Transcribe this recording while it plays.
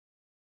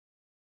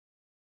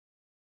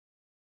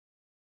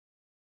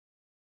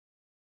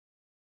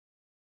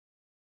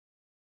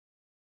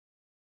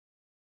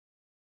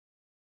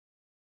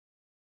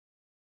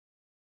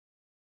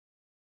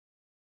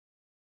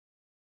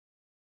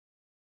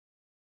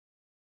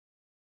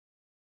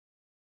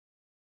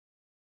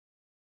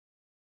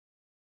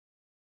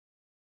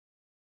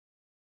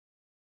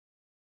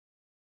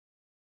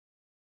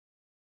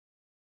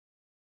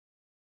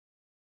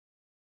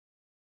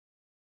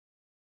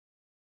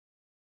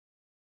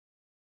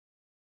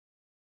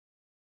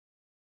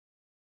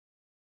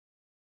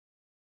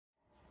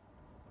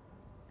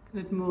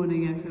Good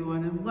morning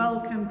everyone, and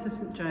welcome to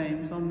St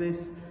James on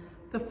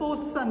the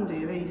fourth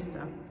Sunday of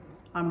Easter.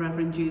 I'm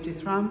Reverend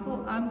Judith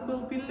and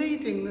will be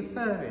leading the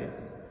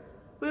service.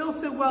 We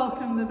also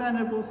welcome the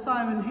Venerable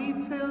Simon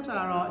Heathfield,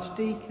 our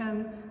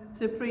Archdeacon,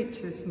 to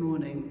preach this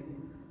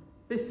morning.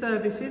 This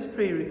service is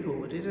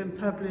pre-recorded and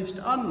published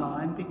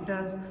online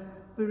because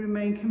we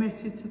remain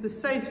committed to the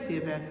safety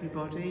of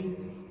everybody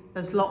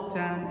as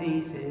lockdown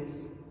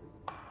eases.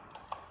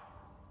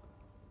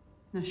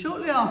 Now,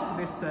 shortly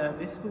after this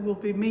service, we will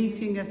be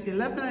meeting at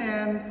 11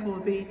 AM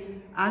for the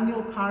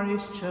annual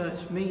parish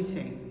church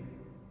meeting.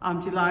 I'm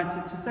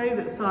delighted to say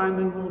that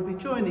Simon will be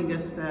joining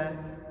us there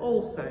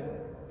also.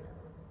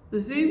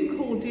 The Zoom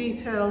call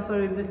details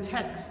are in the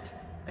text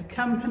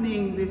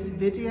accompanying this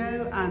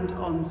video and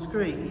on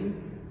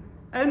screen.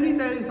 Only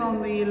those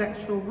on the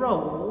Electoral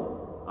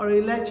Roll are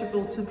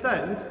eligible to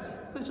vote,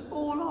 but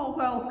all are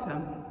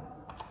welcome.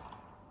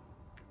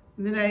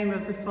 In the name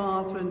of the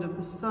Father, and of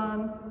the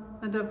Son,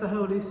 and of the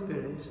Holy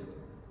Spirit.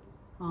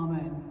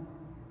 Amen.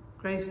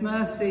 Grace,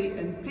 mercy,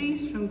 and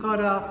peace from God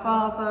our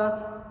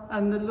Father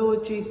and the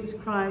Lord Jesus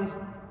Christ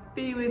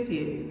be with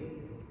you,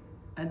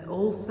 and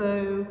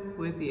also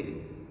with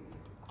you.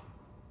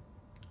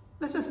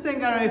 Let us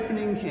sing our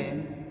opening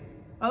hymn,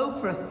 "Oh,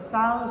 for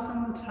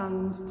 1,000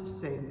 tongues to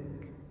sing."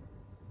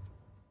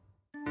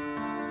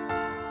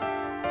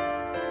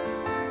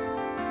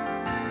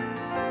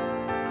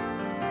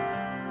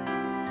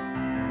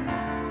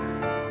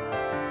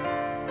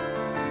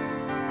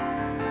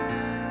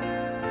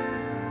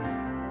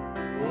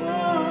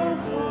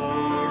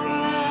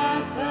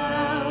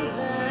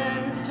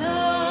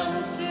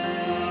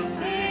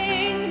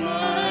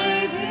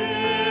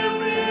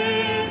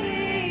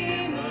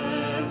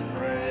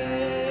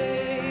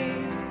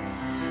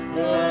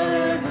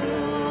 The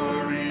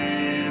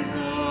glories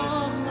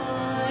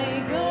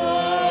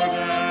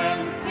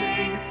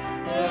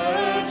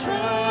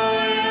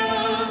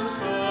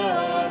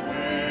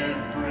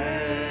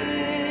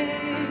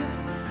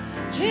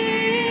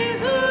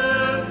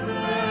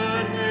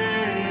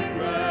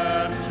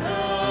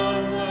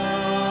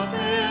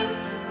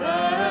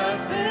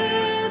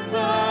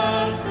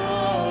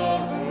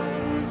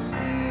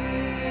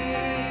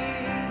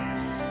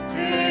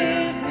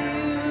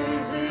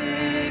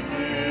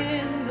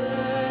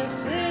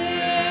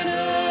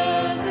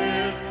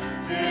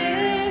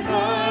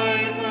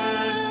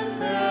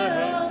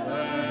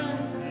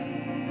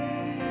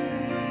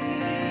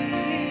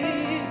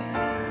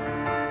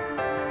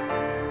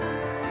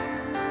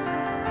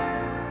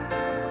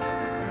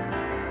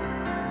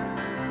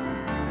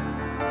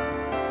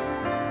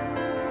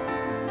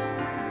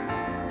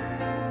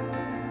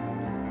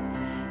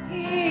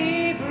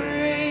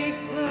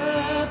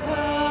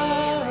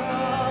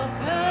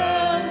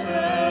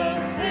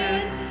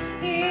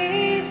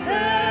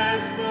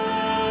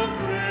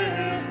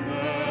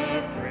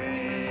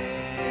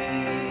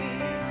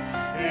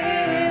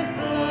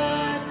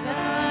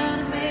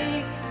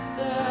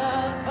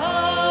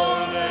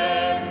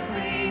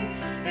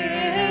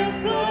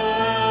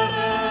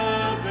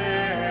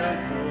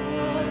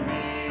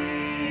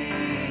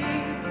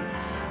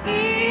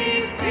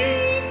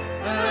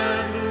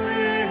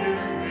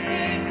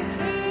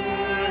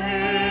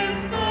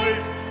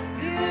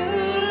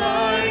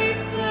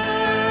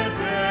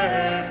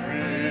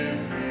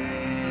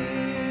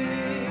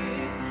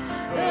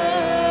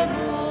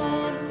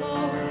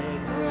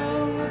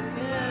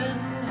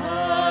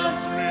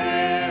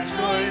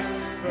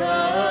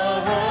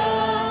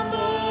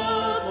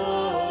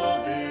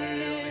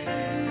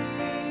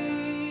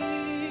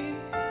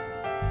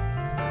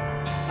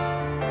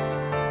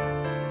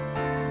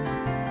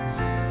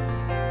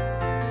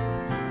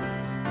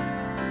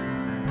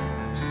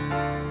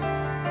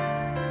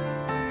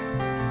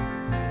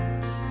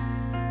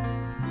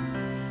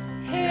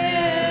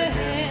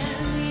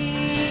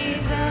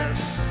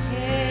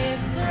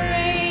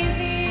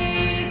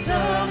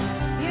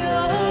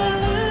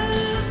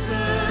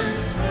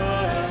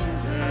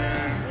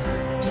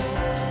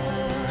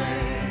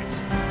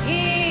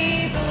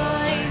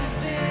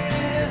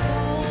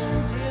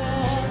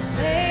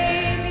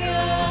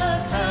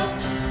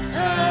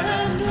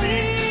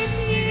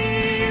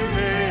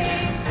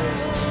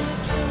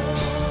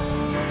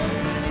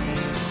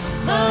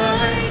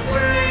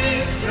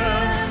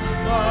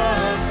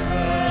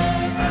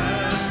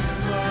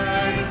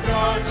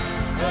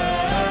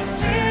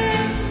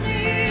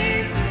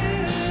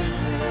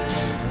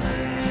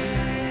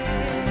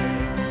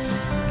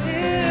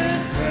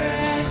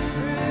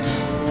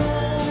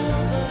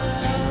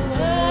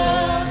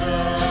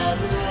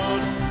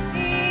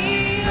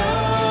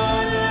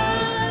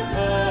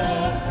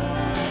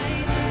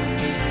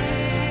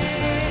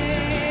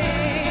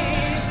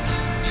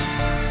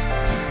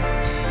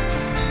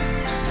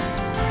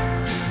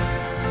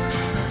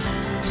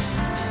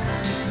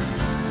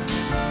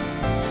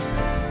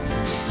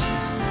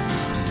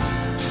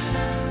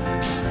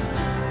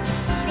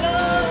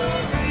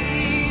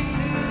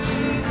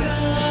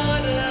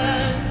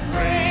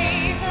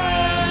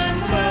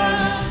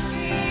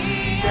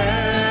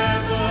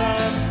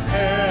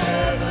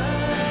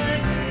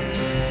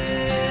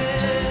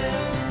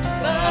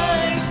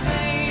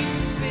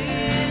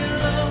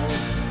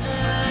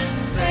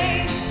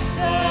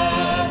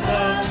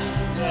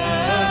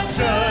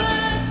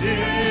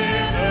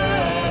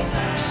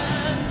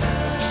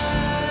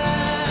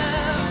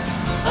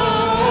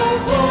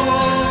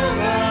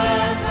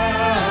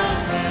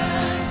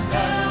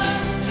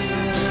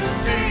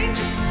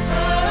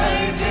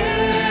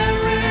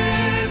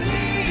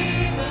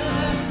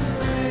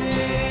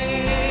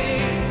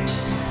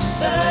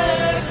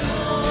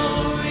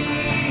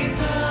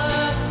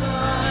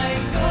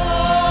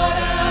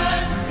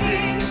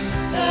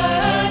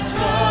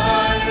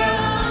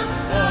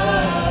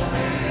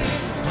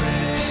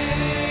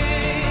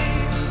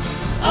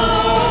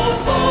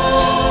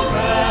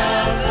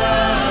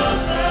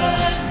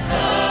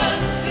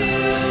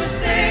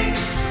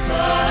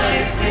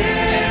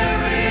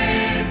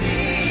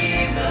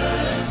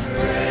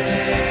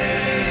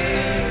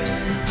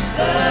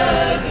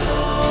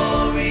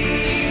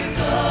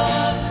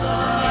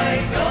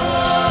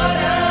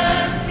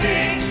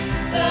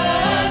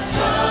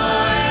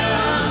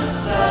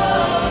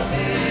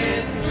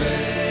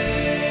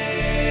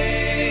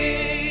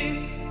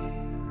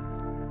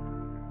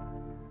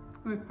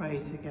pray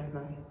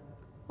together.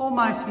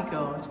 Almighty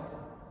God,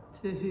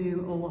 to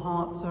whom all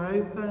hearts are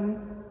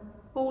open,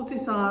 all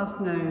desires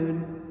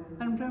known,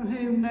 and from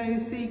whom no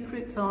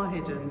secrets are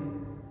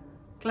hidden,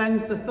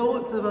 cleanse the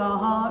thoughts of our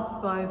hearts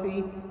by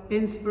the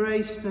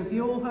inspiration of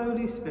your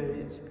Holy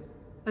Spirit,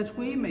 that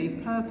we may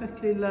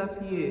perfectly love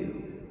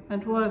you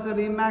and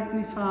worthily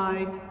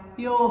magnify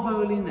your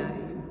holy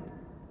name.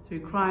 Through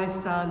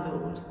Christ our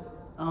Lord.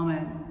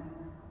 Amen.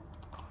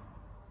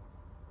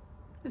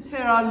 Let's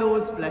hear our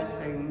Lord's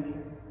blessing.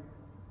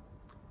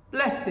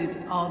 Blessed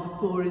are the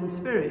poor in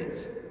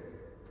spirit,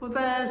 for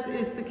theirs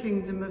is the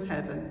kingdom of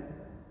heaven.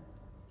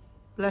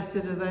 Blessed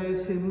are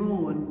those who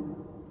mourn,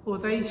 for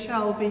they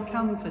shall be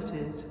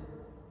comforted.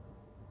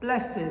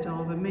 Blessed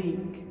are the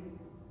meek,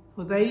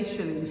 for they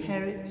shall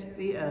inherit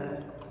the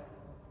earth.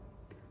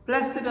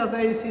 Blessed are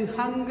those who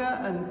hunger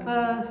and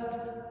thirst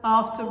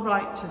after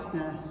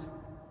righteousness,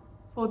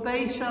 for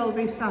they shall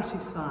be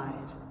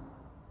satisfied.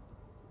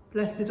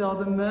 Blessed are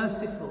the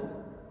merciful,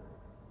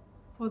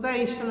 for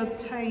they shall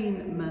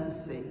obtain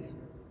mercy.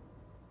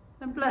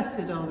 And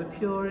blessed are the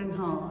pure in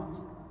heart,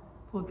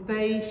 for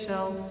they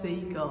shall see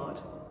God.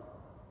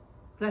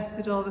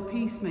 Blessed are the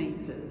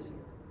peacemakers,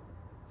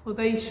 for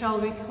they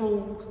shall be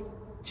called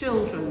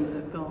children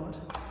of God.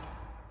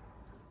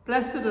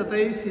 Blessed are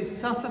those who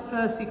suffer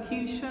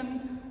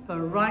persecution for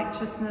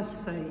righteousness'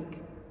 sake,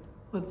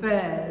 for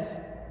theirs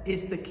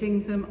is the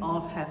kingdom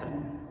of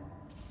heaven.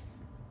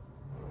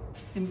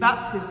 In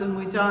baptism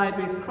we died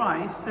with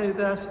Christ, so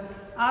that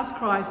as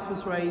Christ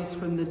was raised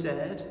from the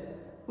dead,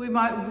 we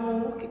might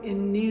walk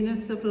in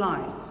newness of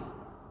life.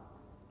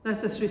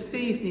 Let us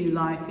receive new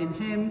life in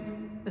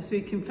him as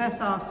we confess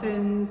our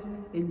sins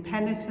in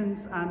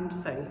penitence and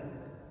faith.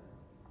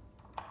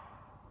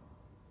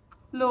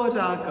 Lord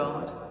our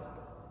God,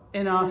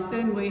 in our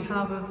sin we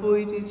have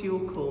avoided your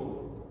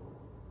call.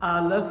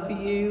 Our love for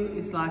you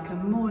is like a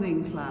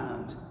morning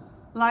cloud,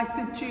 like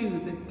the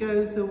dew that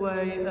goes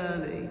away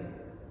early.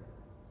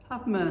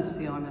 Have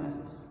mercy on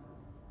us.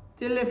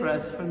 Deliver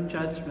us from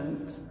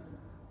judgment.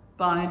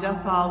 Bind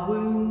up our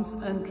wounds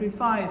and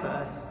revive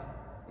us.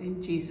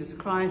 In Jesus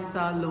Christ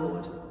our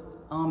Lord.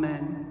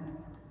 Amen.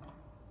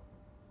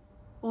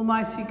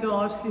 Almighty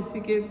God, who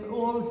forgives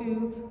all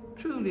who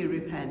truly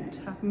repent,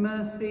 have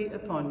mercy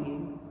upon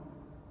you.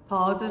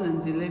 Pardon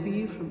and deliver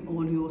you from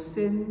all your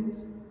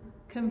sins,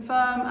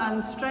 confirm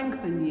and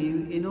strengthen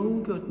you in all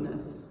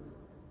goodness,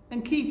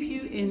 and keep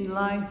you in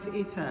life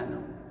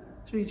eternal.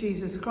 Through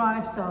Jesus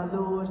Christ our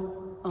Lord.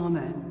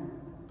 Amen.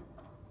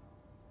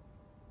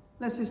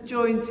 Let us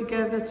join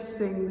together to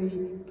sing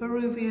the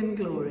Peruvian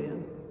Gloria.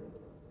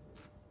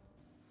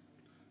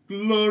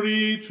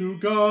 Glory to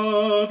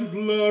God,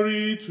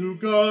 glory to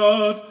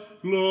God,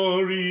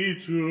 glory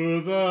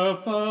to the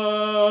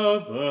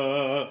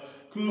Father.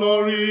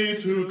 Glory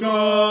to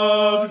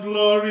God,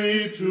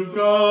 glory to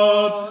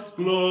God,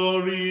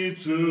 glory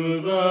to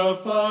the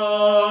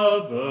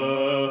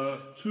Father.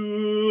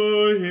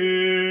 To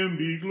him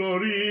be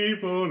glory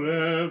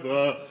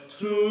forever,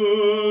 to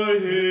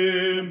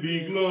him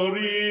be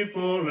glory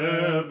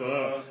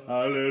forever.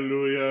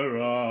 Alleluia,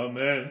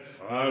 amen,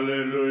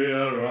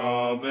 alleluia,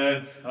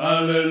 amen,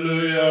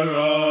 alleluia,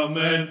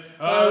 amen,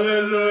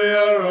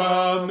 alleluia,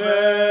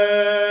 amen.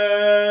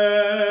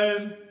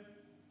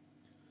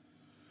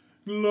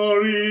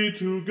 Glory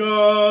to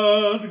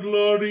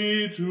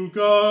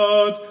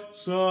God,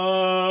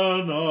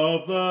 Son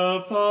of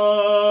the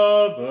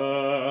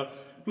Father.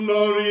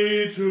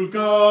 Glory to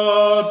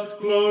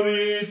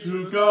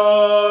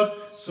God,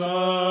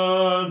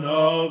 Son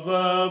of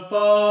the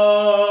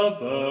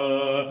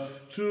Father.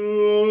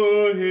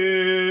 To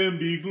him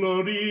be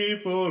glory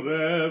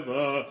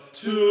forever,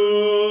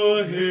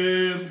 to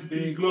him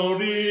be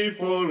glory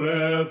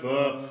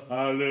forever.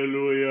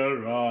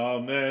 Alleluia,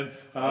 amen,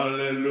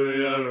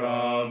 alleluia,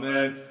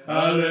 amen,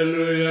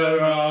 alleluia,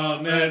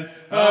 amen,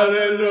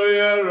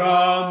 alleluia,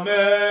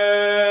 amen.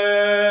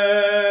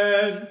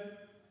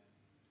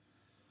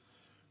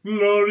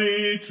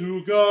 Glory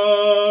to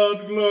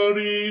God,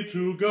 glory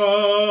to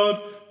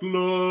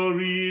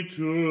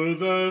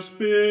the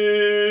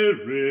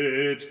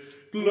Spirit.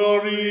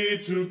 Glory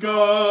to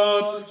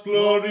God,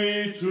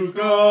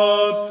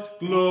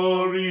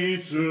 glory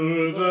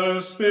to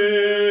the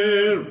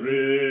Spirit.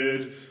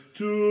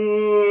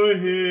 To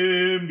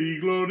him be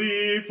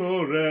glory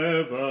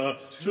forever,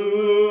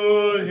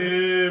 to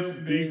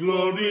him be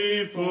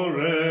glory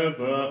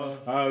forever.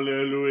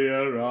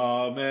 Alleluia,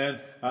 amen,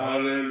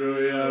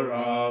 alleluia,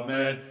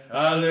 amen,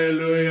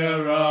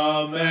 alleluia,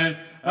 amen,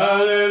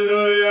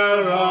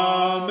 alleluia,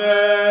 amen.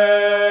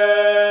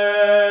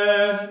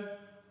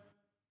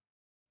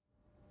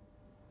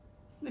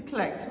 The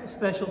collective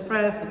special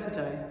prayer for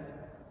today.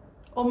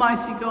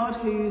 Almighty God,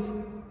 whose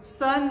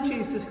Son,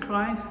 Jesus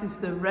Christ, is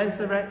the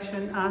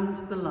resurrection and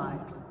the life,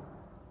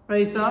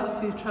 raise us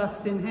who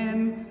trust in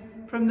him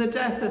from the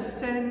death of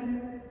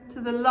sin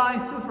to the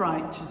life of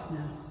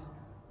righteousness,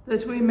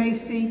 that we may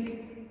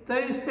seek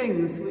those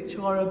things which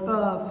are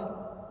above,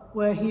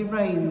 where he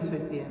reigns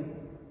with you.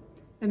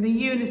 In the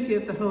unity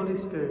of the Holy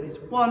Spirit,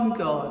 one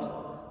God,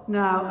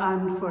 now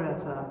and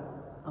forever.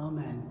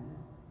 Amen.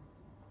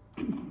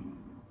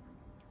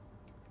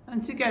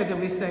 And together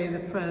we say the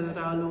prayer that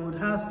our Lord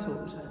has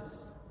taught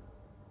us.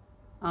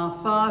 Our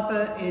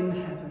Father in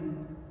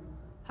heaven,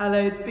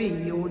 hallowed be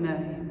your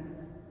name.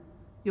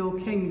 Your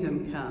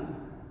kingdom come,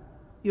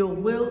 your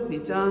will be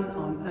done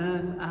on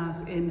earth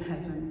as in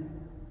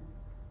heaven.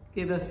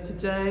 Give us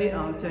today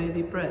our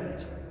daily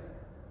bread.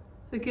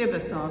 Forgive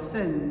us our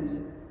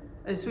sins,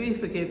 as we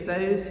forgive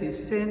those who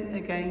sin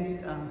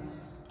against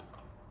us.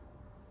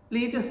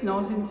 Lead us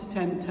not into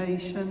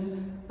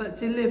temptation, but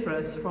deliver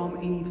us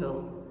from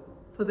evil.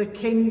 For the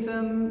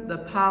kingdom, the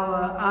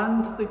power,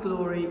 and the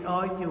glory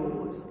are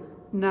yours,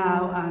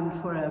 now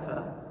and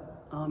forever.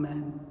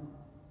 Amen.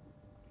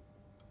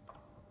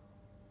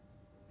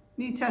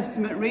 New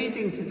Testament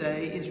reading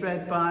today is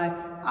read by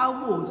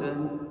our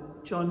warden,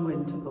 John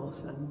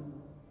Winterbottom.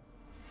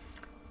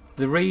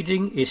 The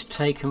reading is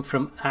taken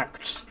from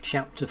Acts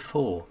chapter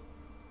 4.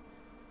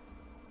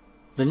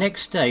 The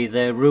next day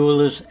their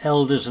rulers,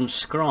 elders and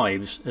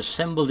scribes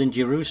assembled in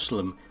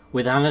Jerusalem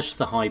with Annas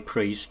the high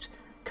priest,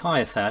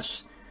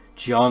 Caiaphas,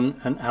 John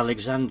and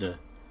Alexander,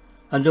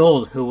 and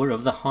all who were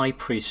of the high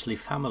priestly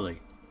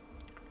family.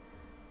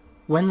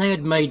 When they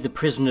had made the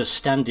prisoners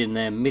stand in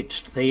their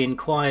midst, they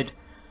inquired,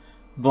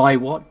 "By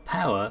what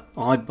power,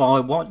 by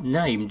what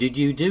name did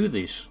you do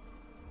this?"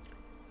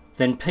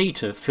 Then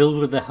Peter, filled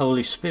with the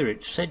Holy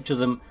Spirit, said to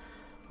them,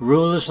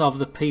 "Rulers of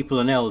the people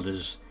and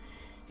elders,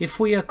 if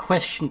we are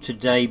questioned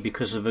today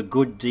because of a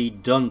good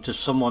deed done to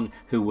someone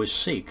who was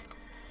sick,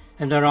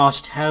 and are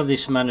asked how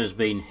this man has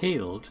been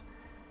healed,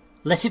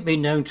 let it be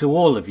known to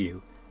all of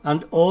you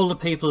and all the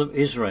people of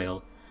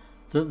Israel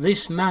that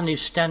this man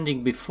is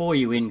standing before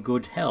you in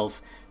good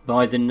health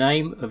by the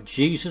name of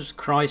Jesus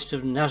Christ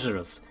of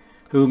Nazareth,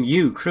 whom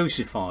you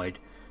crucified,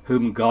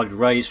 whom God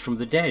raised from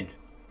the dead.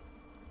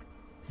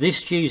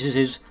 This Jesus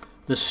is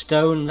the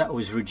stone that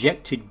was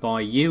rejected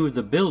by you,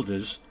 the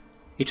builders.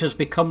 It has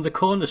become the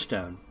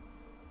cornerstone.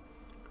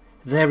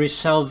 There is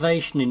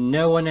salvation in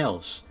no one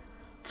else,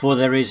 for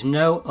there is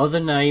no other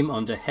name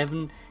under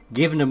heaven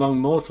given among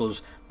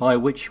mortals by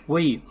which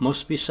we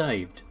must be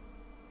saved."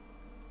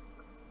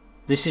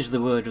 This is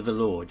the word of the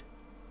Lord.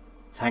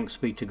 Thanks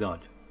be to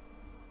God.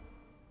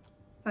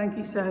 Thank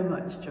you so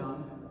much,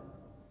 John.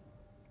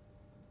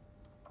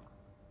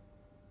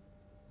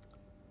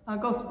 Our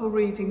Gospel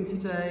reading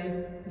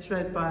today is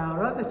read by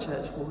our other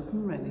church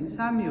warden, Renu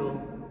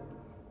Samuel.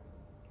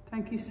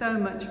 Thank you so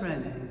much,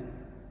 Renu.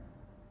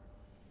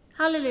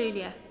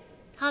 Hallelujah,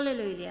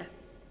 hallelujah.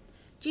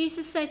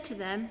 Jesus said to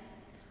them,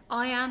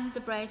 "I am the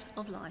bread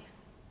of life.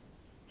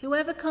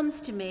 Whoever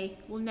comes to me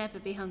will never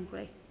be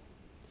hungry,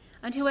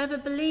 and whoever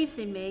believes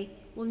in me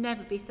will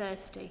never be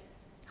thirsty."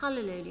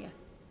 Hallelujah.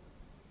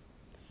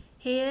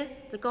 Hear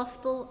the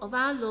Gospel of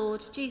our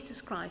Lord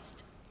Jesus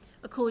Christ,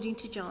 according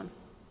to John.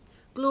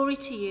 Glory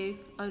to you,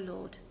 O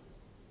Lord.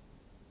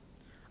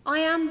 I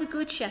am the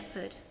good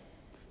shepherd.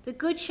 The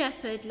good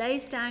shepherd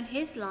lays down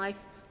his life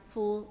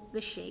for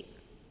the sheep.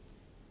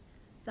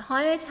 The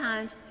hired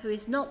hand, who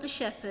is not the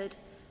shepherd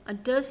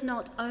and does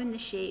not own the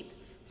sheep,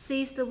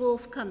 sees the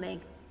wolf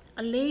coming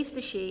and leaves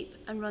the sheep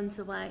and runs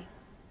away.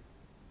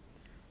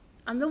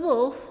 And the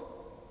wolf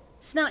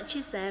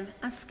snatches them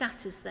and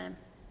scatters them.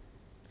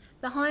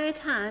 The hired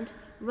hand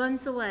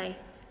runs away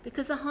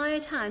because the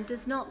hired hand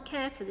does not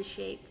care for the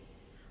sheep.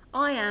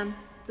 I am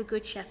the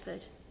good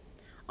shepherd.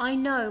 I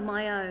know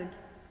my own,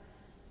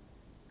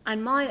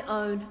 and my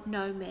own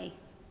know me.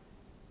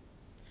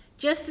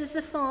 Just as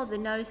the Father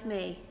knows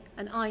me,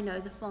 and I know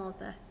the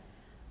Father,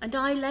 and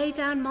I lay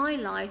down my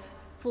life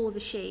for the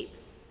sheep.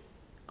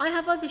 I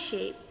have other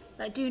sheep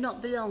that do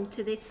not belong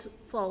to this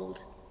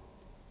fold.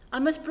 I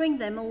must bring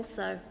them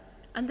also,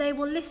 and they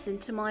will listen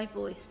to my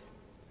voice.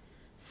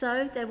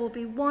 So there will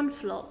be one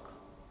flock,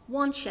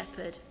 one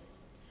shepherd.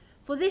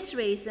 For this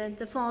reason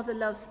the Father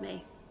loves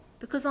me,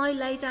 because I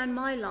lay down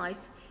my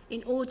life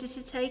in order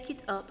to take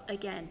it up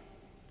again.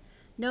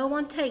 No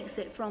one takes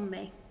it from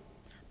me,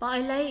 but I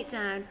lay it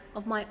down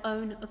of my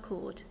own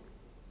accord.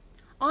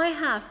 I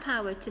have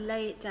power to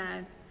lay it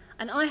down,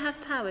 and I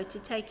have power to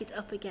take it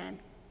up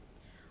again.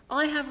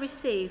 I have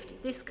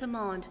received this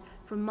command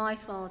from my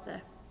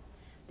Father.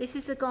 This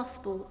is the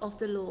gospel of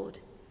the Lord.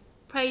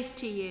 Praise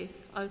to you,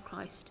 O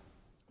Christ.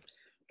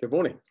 Good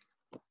morning.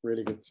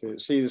 Really good to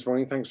see you this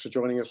morning. Thanks for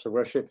joining us for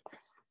worship.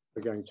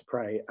 We're going to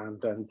pray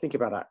and think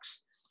about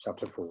Acts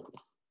chapter 4.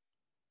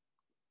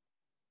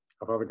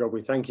 Our Father God,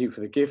 we thank you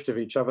for the gift of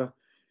each other.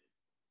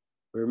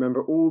 We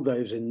remember all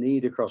those in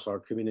need across our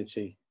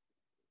community.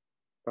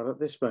 But at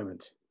this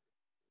moment,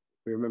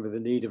 we remember the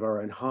need of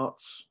our own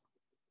hearts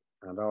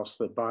and ask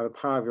that by the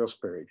power of your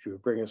Spirit, you will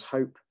bring us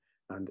hope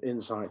and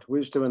insight,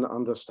 wisdom and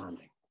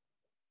understanding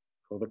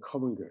for the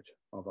common good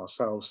of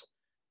ourselves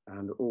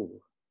and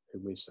all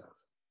whom we serve.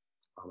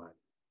 Amen.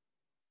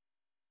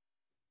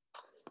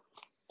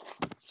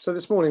 So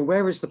this morning,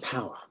 where is the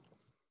power?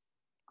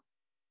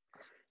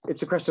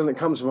 It's a question that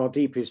comes from our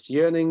deepest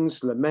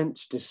yearnings,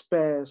 lament,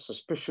 despair,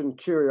 suspicion,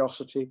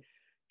 curiosity,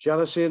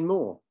 jealousy, and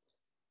more.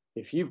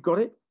 If you've got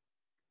it,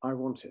 I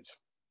want it.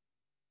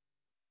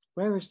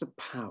 Where is the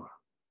power?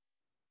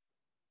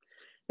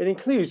 It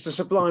includes the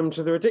sublime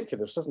to the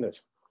ridiculous, doesn't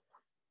it?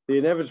 The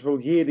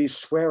inevitable yearly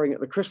swearing at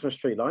the Christmas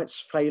tree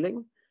lights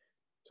failing,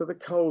 to the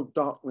cold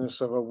darkness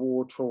of a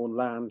war-torn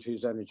land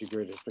whose energy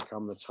grid has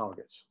become the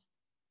target.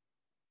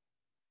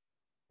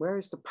 Where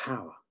is the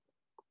power?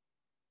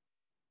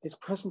 It's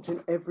present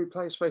in every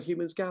place where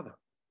humans gather.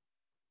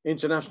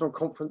 International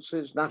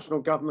conferences, national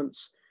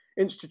governments,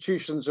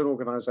 institutions and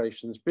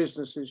organisations,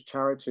 businesses,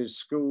 charities,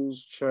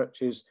 schools,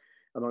 churches,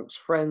 amongst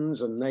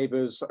friends and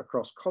neighbours,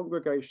 across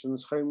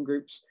congregations, home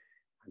groups,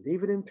 and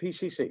even in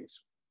PCCs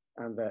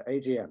and their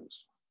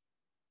AGMs.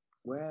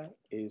 Where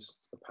is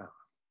the power?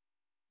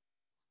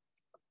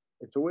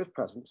 It's always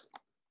present,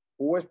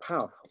 always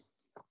powerful,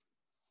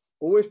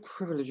 always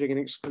privileging and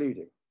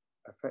excluding,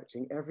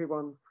 affecting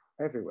everyone,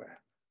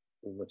 everywhere,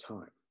 all the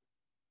time.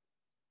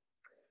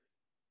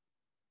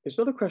 It's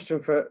not a question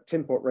for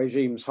tin pot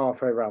regimes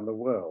halfway around the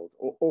world,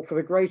 or for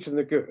the great and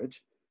the good,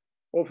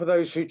 or for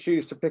those who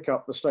choose to pick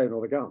up the stone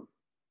or the gun.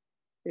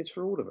 It's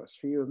for all of us,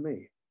 for you and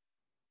me.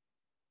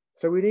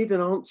 So we need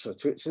an answer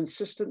to its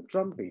insistent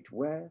drumbeat.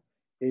 Where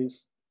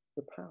is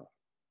the power?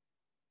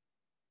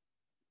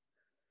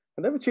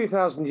 And over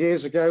 2,000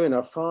 years ago, in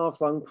a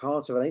far-flung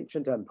part of an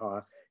ancient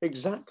empire,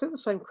 exactly the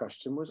same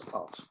question was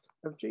asked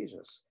of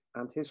Jesus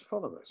and his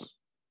followers.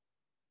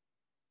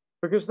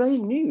 Because they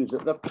knew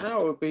that the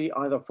power would be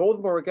either for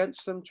them or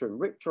against them, to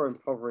enrich or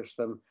impoverish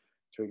them,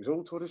 to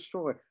exalt or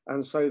destroy.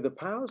 And so the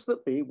powers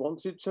that be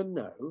wanted to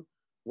know,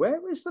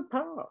 where is the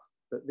power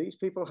that these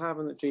people have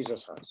and that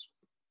Jesus has?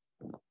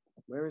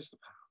 Where is the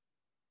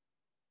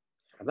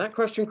power? And that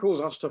question calls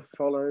us to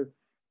follow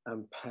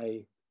and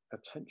pay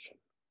attention.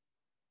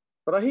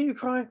 But I hear you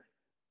cry,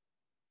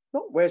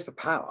 not where's the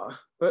power,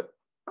 but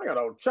hang on,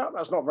 old chap,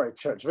 that's not very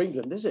Church of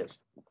England, is it?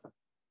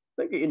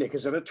 Don't get your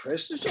knickers in a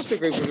twist. It's just a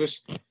group of us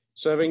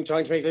serving,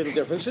 trying to make a little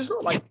difference. It's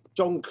not like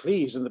John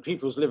Cleese and the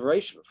People's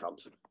Liberation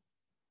Front.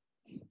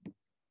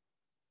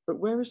 But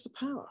where is the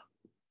power?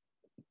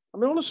 I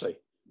mean, honestly,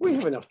 we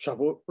have enough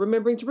trouble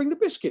remembering to bring the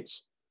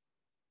biscuits.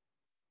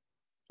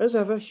 As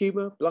ever,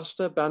 humour,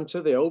 bluster,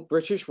 banter, the old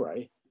British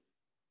way,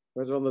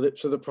 whether on the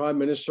lips of the Prime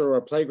Minister or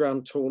a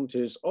playground taunt,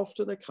 is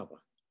often a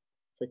cover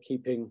for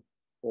keeping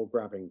or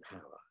grabbing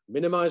power.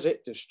 Minimise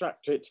it,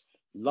 distract it,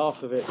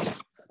 laugh of it,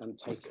 and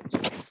take it.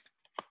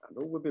 And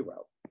all will be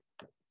well.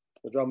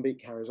 The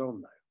drumbeat carries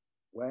on, though.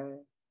 Where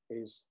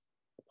is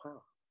the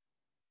power?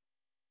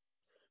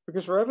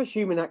 Because wherever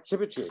human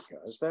activity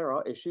occurs, there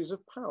are issues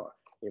of power,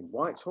 in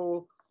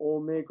Whitehall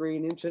or Mere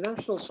Green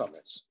international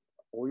summits,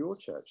 or your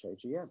church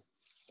AGM.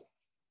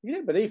 If you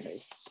don't believe me,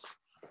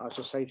 I'll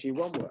just say to you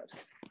one word.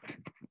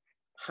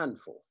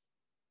 Handforth,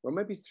 or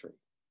maybe three.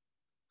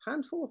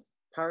 Handforth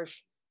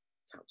Parish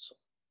Council.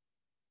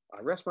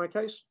 I rest my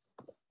case,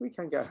 we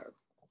can go home.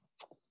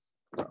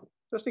 Well,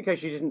 just in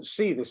case you didn't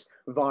see this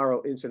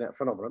viral internet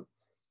phenomenon,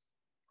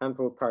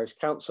 Handforth Parish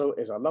Council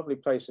is a lovely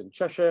place in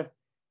Cheshire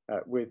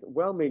with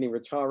well-meaning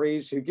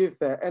retirees who give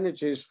their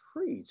energies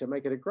free to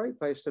make it a great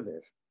place to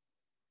live.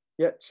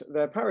 Yet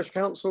their parish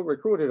council,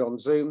 recorded on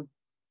Zoom,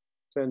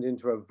 turned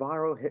into a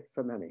viral hit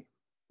for many.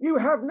 "You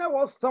have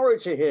no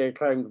authority here,"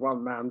 claimed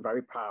one man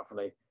very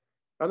powerfully.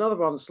 Another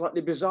one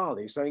slightly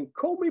bizarrely saying,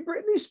 "Call me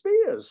Britney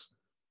Spears."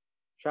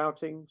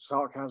 Shouting,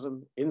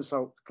 sarcasm,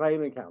 insult,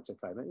 claim and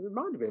counterclaim. It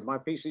reminded me of my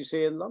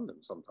PCC in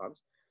London sometimes.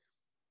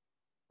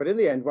 But in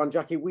the end, one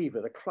Jackie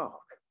Weaver, the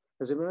clerk,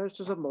 has emerged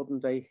as a modern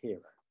day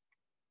hero,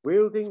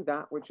 wielding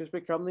that which has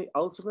become the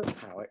ultimate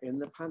power in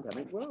the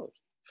pandemic world.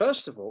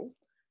 First of all,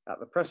 at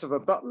the press of a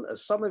button,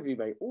 as some of you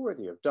may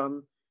already have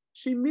done,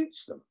 she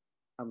mutes them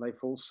and they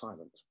fall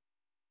silent.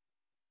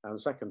 And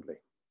secondly,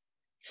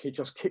 she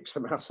just kicks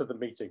them out of the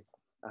meeting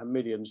and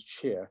millions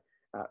cheer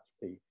at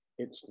the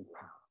instant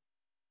power.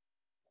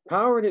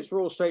 Power in its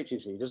raw state, you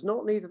see, does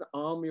not need an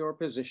army or a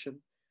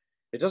position.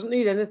 It doesn't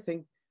need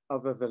anything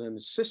other than an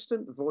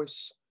insistent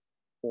voice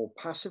or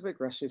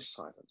passive-aggressive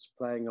silence,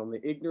 playing on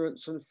the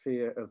ignorance and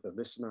fear of the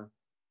listener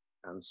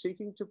and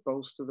seeking to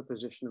bolster the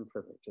position and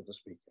privilege of the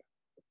speaker.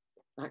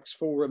 Acts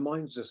 4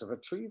 reminds us of a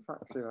true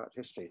fact throughout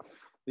history.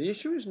 The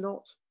issue is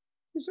not,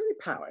 is there any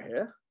power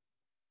here?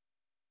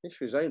 The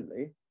issue is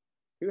only,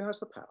 who has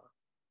the power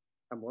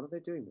and what are they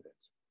doing with it?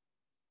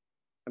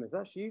 And if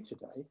that's you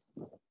today,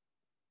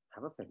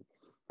 have a think.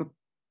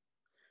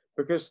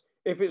 Because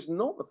if it's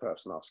not the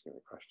person asking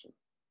the question,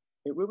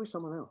 it will be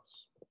someone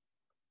else.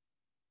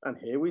 And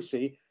here we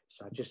see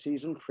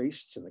Sadducees and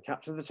priests and the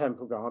captain of the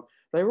temple guard.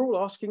 They were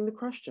all asking the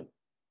question.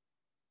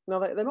 Now,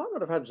 they might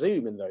not have had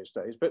Zoom in those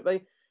days, but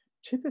they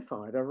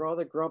typified a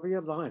rather grubby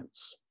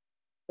alliance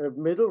of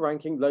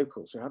middle-ranking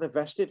locals who had a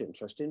vested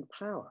interest in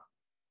power.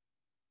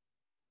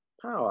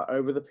 Power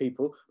over the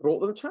people brought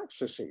them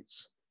tax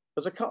receipts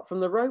as a cut from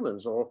the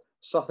Romans or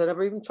stuff they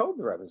never even told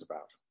the Romans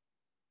about.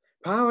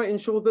 Power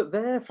ensured that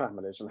their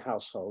families and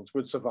households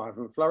would survive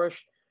and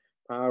flourish.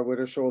 Power would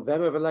assure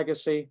them of a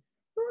legacy,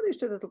 or at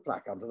least a little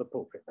plaque under the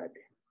pulpit, maybe.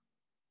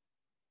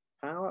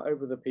 Power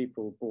over the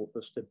people brought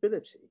the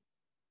stability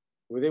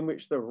within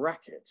which the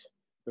racket,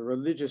 the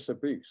religious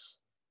abuse,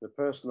 the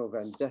personal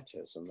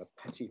vendettas and the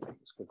petty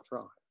things could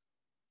thrive.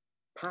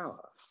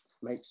 Power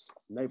makes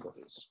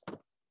nobodies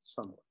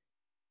somebody.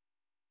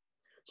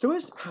 So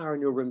where's the power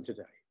in your room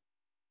today?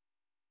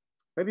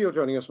 Maybe you're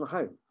joining us from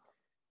home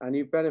and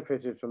you've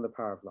benefited from the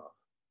power of love.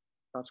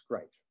 That's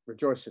great.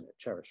 Rejoice in it,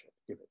 cherish it,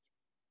 give it.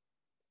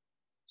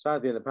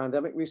 Sadly, in the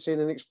pandemic, we've seen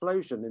an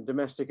explosion in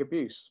domestic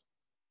abuse.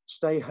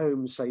 Stay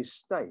home, say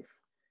safe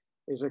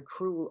is a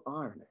cruel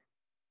irony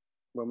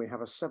when we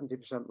have a 70%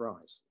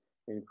 rise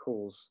in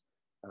calls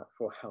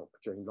for help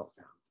during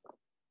lockdown.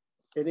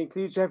 It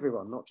includes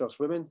everyone, not just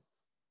women.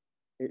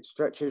 It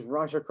stretches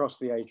right across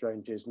the age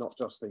ranges, not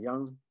just the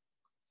young.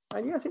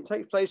 And yes, it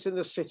takes place in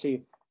the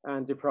city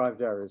and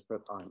deprived areas,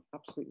 but I'm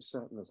absolutely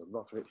certain there's a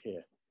lot of it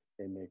here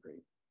in Mere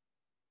Green.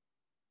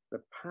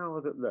 The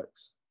power that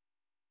lurks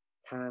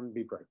can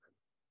be broken.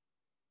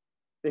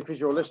 If as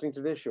you're listening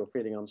to this, you're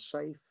feeling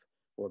unsafe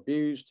or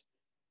abused,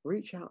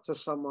 reach out to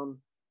someone,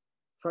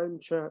 phone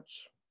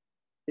church.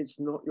 It's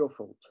not your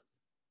fault.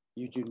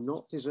 You do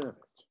not deserve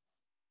it.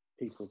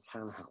 People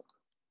can help.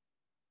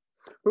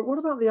 But what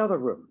about the other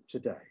room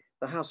today,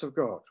 the house of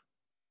God?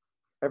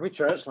 Every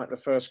church, like the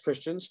first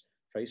Christians,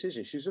 faces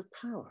issues of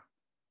power.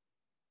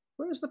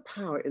 Where is the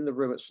power in the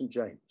room at St.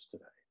 James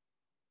today?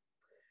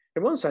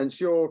 In one sense,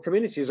 your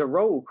community is a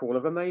roll call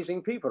of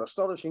amazing people,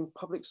 astonishing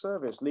public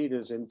service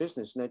leaders in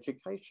business and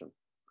education.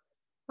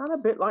 And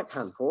a bit like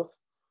Handforth,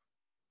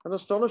 an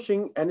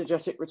astonishing,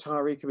 energetic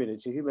retiree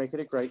community who make it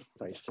a great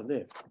place to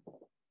live.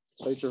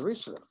 So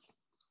Jerusalem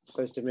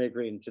says to Mere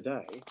Green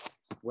today,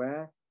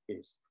 where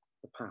is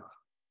the power?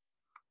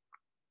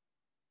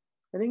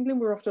 In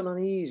England, we're often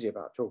uneasy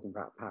about talking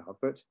about power,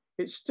 but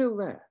it's still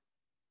there.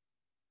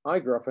 I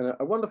grew up in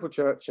a wonderful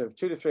church of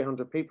 200 to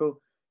 300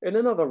 people in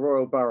another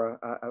royal borough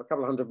a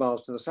couple of hundred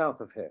miles to the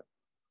south of here.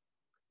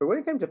 But when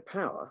it came to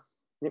power,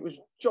 it was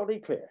jolly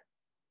clear.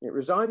 It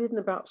resided in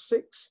about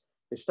 6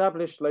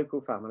 established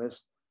local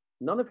families,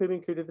 none of whom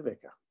included the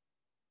vicar.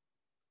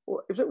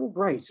 Well, it was all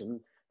great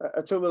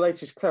until the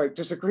latest cleric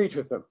disagreed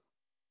with them.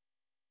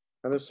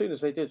 And as soon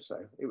as they did so,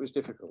 it was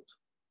difficult.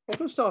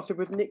 Often started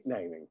with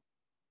nicknaming,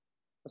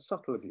 a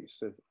subtle abuse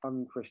of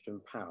unchristian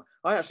power.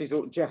 I actually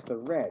thought Jeff the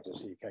Red,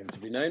 as he came to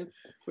be known,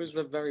 was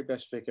the very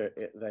best vicar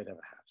they'd ever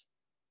had.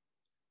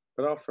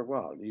 But after a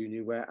while, you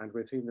knew where and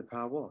with whom the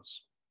power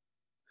was.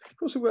 Of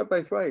course, it worked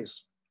both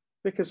ways.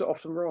 Vicars are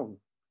often wrong.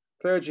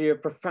 Clergy are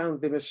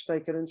profoundly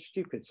mistaken and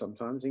stupid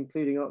sometimes,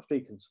 including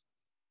archdeacons.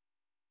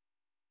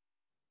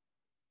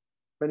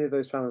 Many of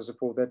those families have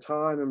poured their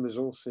time and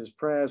resources,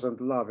 prayers and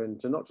love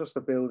into not just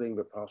the building,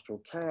 but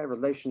pastoral care,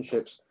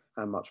 relationships,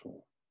 and much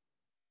more.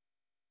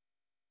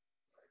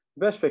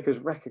 The best vicars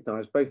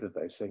recognise both of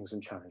those things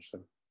and challenge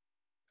them.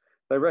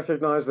 They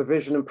recognised the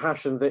vision and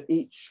passion that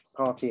each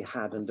party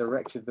had and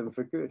directed them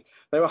for good.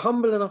 They were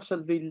humble enough to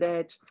be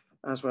led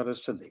as well as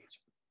to lead.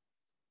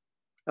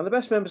 And the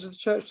best members of the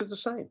church did the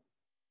same,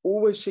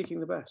 always seeking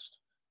the best,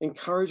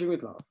 encouraging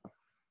with love,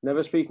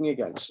 never speaking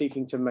against,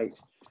 seeking to make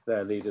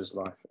their leader's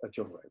life a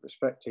joy,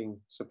 respecting,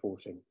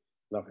 supporting,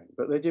 loving.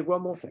 But they did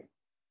one more thing,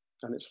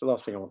 and it's the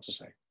last thing I want to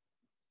say.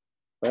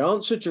 They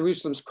answered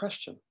Jerusalem's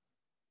question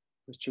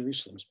with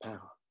Jerusalem's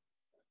power,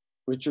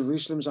 with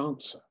Jerusalem's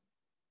answer.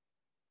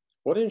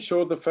 What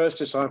ensured the first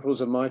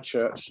disciples of my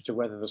church to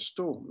weather the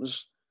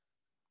storms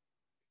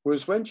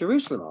was when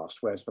Jerusalem asked,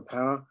 where's the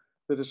power?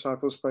 The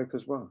disciples spoke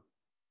as one,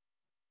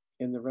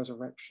 in the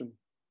resurrection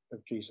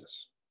of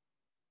Jesus.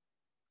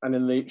 And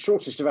in the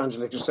shortest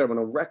evangelical sermon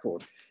on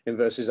record, in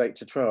verses 8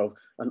 to 12,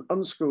 an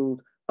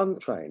unschooled,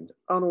 untrained,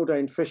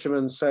 unordained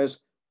fisherman says,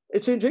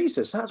 it's in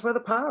Jesus, that's where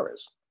the power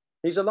is.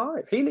 He's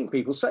alive, healing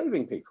people,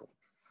 saving people.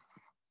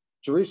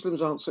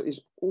 Jerusalem's answer is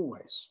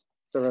always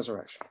the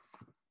resurrection.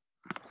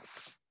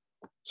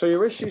 So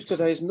your issues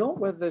today is not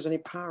whether there's any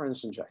power in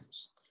St.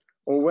 James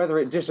or whether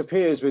it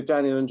disappears with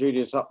Daniel and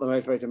Judith up the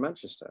motorway to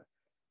Manchester.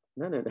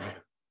 No, no, no.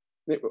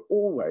 It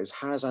always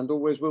has and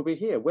always will be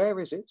here.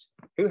 Where is it?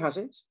 Who has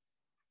it?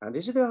 And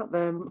is it about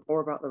them or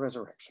about the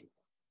resurrection?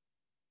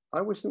 I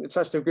always think the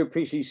test of good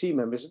PCC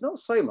members is not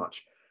so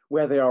much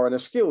where they are in a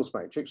skills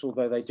matrix,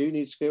 although they do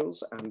need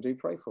skills and do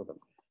pray for them.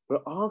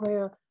 But are they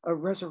a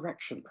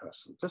resurrection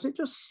person? Does it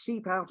just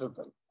seep out of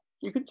them?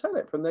 You can tell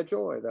it from their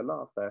joy, their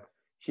love, their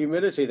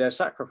humility, their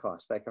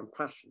sacrifice, their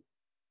compassion.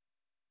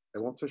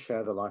 They want to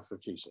share the life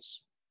of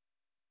Jesus.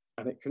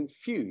 And it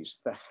confused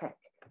the heck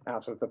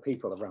out of the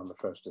people around the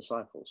first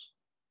disciples.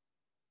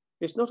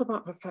 It's not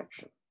about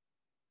perfection.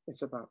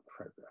 It's about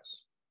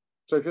progress.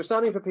 So if you're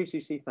standing for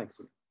PCC, thank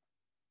you.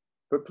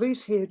 But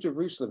please hear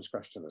Jerusalem's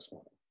question this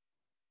morning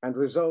and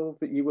resolve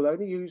that you will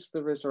only use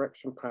the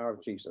resurrection power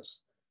of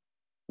Jesus,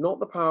 not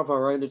the power of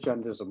our own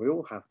agendas, and we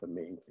all have them,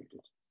 me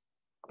included,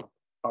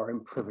 our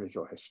own privilege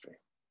or history.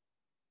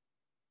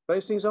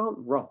 Those things aren't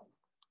wrong.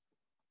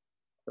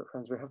 But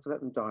friends, we have to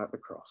let them die at the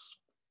cross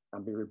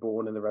and be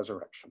reborn in the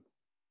resurrection.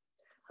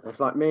 And if,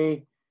 like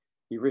me,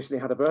 you recently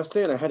had a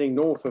birthday and are heading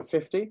north of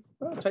 50,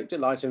 well, take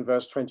delight in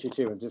verse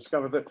 22 and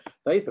discover that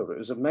they thought it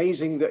was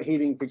amazing that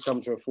healing could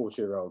come to a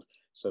 40-year-old.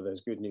 So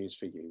there's good news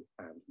for you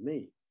and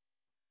me.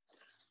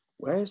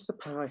 Where's the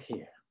power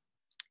here?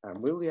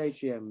 And will the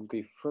AGM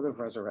be full of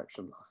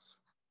resurrection life?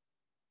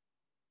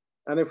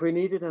 And if we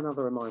needed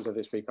another reminder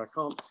this week, I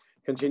can't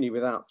continue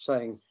without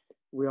saying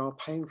we are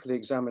painfully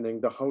examining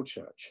the whole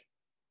church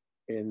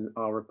in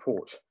our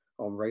report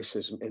on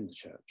racism in the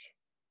church.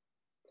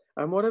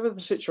 And whatever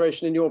the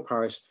situation in your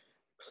parish,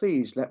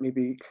 please let me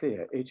be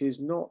clear, it is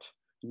not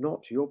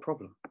your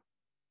problem.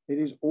 It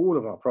is all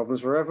of our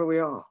problems wherever we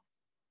are.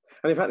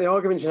 And in fact, the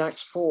argument in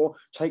Acts 4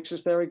 takes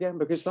us there again,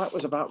 because that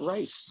was about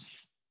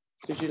race.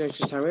 Did you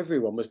notice how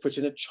everyone was put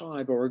in a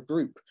tribe or a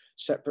group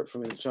separate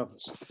from each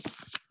other's?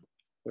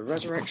 The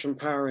resurrection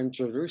power in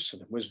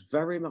Jerusalem was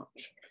very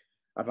much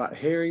about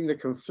hearing the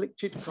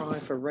conflicted cry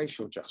for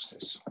racial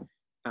justice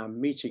and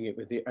meeting it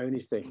with the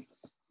only thing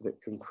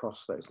that can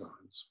cross those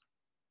lines.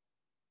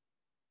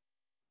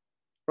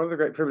 One of the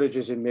great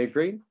privileges in Mere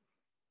Green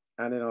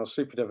and in our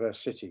super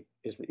diverse city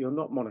is that you're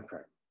not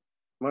monochrome.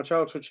 My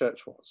childhood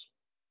church was.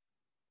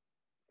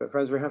 But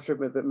friends, we have to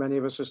admit that many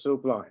of us are still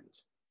blind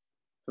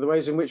to the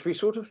ways in which we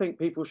sort of think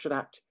people should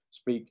act,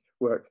 speak,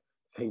 work,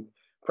 think,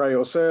 pray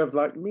or serve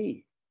like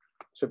me,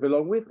 to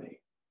belong with me.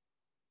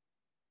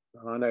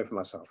 And I know for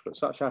myself that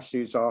such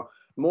attitudes are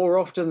more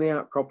often the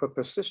outcrop of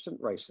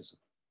persistent racism.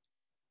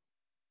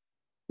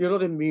 You're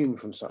not immune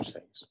from such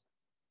things.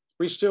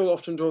 We still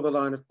often draw the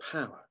line of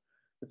power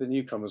with the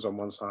newcomers on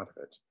one side of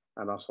it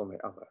and us on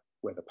the other,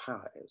 where the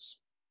power is.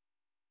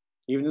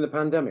 Even in the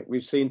pandemic,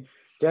 we've seen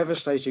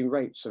devastating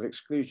rates of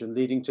exclusion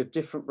leading to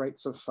different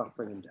rates of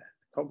suffering and death.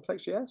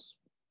 Complex, yes.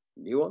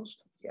 Nuanced,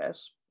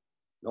 yes.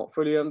 Not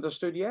fully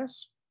understood,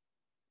 yes.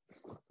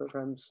 But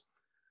friends,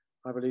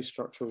 I believe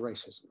structural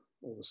racism,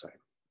 all the same.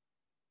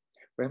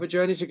 We have a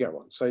journey to go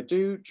on, so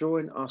do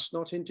join us,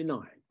 not in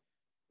denying,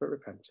 but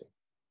repenting.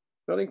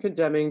 Not in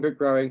condemning, but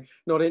growing.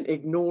 Not in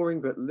ignoring,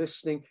 but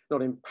listening.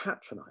 Not in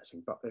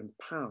patronizing, but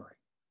empowering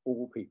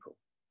all people.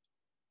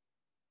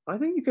 I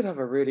think you could have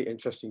a really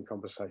interesting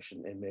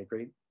conversation in Mere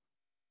Green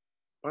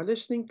by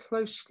listening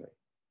closely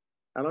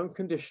and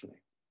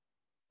unconditionally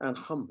and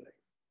humbly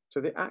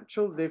to the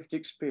actual lived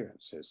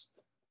experiences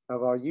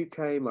of our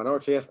UK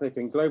minority, ethnic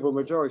and global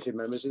majority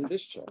members in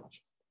this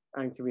church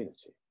and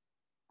community.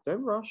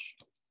 Don't rush.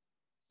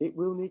 It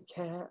will need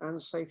care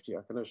and safety,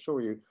 I can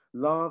assure you,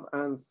 love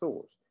and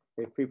thought,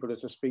 if people are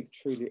to speak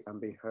truly and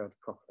be heard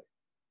properly.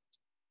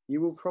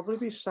 You will probably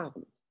be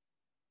saddened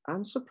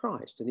and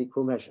surprised in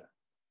equal measure.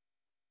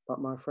 But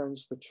my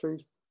friends, the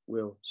truth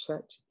will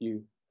set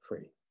you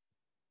free.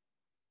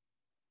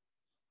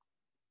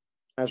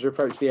 As you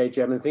approach the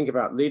AGM and think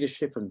about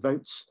leadership and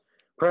votes,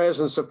 prayers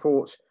and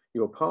support,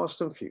 your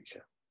past and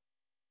future,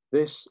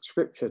 this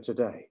scripture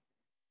today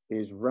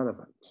is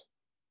relevant.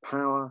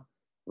 Power,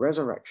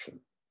 resurrection,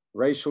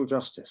 racial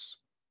justice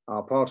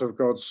are part of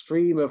God's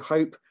stream of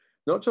hope,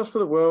 not just for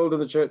the world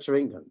and the Church of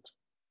England,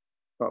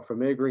 but for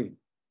Mere Green,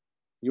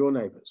 your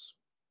neighbours,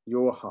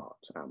 your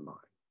heart and mine.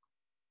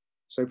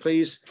 So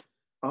please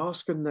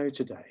ask and know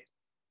today,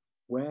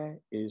 where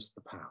is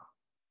the power?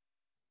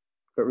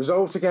 But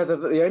resolve together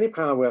that the only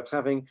power worth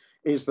having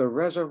is the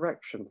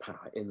resurrection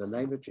power in the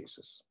name of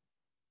Jesus.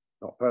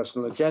 Not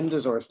personal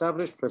agendas or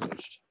established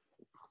privilege.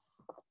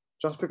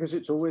 Just because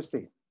it's always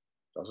been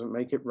doesn't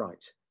make it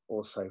right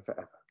or so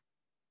forever.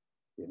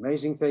 The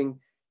amazing thing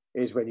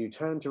is when you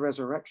turn to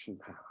resurrection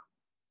power,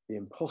 the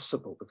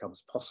impossible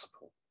becomes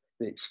possible.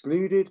 The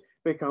excluded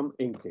become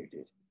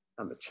included.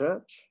 And the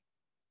church,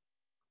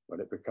 well,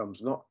 it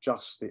becomes not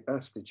just the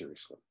earthly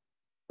Jerusalem,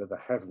 but the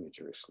heavenly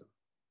Jerusalem.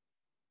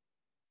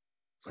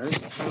 Where is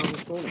the power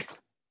this morning?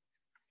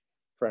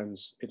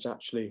 Friends, it's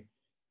actually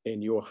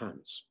in your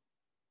hands.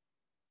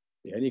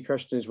 The only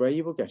question is where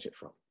you will get it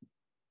from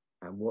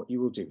and what you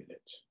will do with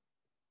it.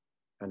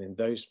 And in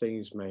those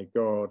things, may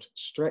God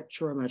stretch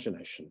your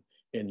imagination,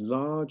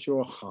 enlarge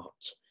your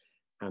heart,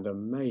 and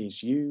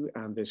amaze you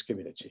and this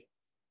community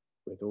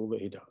with all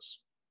that he does.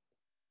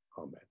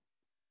 Amen.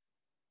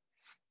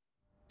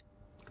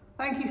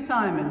 Thank you,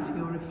 Simon, for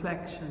your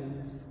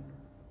reflections.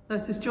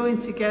 Let us join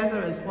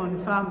together as one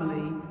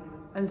family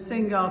and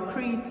sing our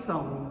creed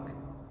song.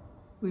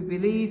 We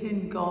believe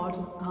in God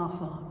our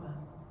Father.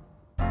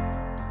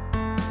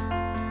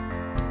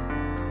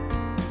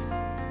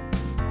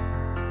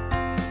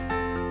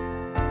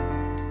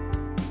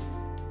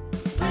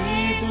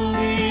 We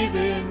believe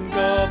in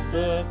God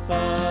the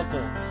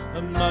Father,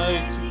 a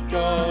mighty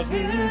God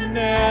who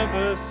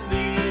never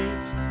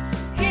sleeps.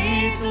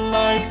 He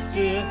delights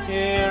to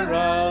hear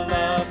our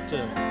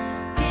laughter.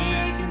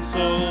 He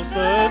consoles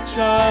the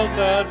child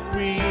that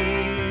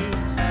weeps.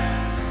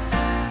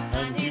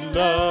 And he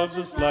loves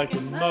us like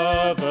a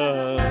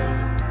mother.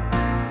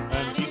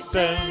 And he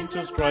sent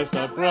us Christ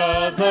our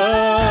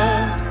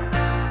brother.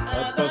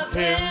 Above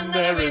him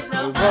there is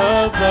no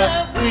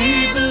other.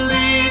 We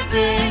believe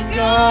in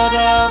God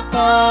our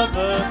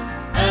Father,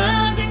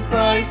 and in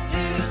Christ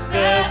who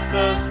sets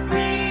us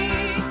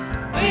free.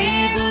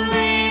 We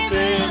believe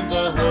in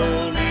the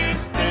Holy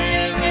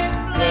Spirit,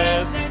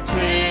 blessed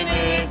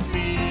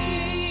Trinity.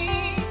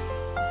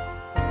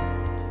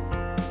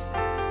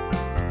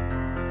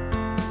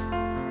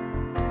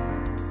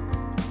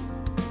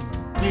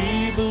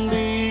 We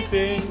believe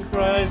in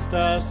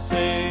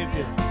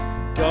Saviour,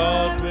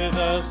 God with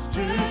us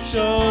to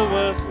show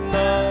us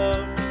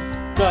love,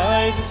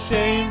 died a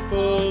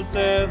shameful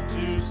death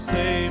to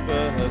save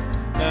us.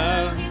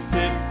 Now he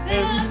sits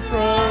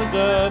enthroned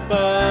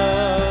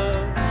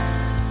above.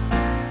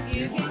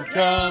 You can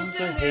come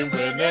to him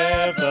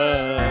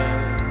whenever,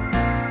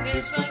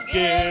 his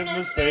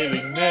forgiveness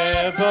failing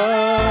never.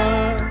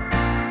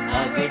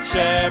 Our great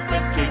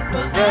shepherd king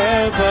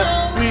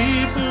forever.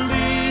 We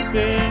believe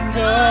in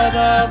God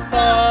our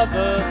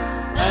Father,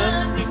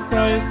 and in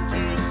Christ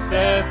who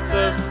sets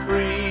us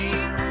free.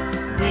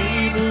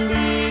 We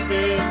believe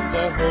in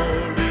the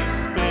Holy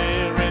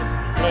Spirit,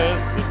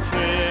 blessed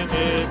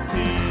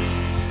Trinity.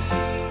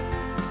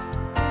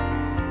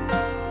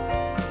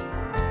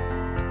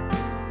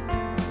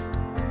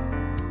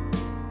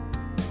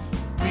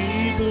 We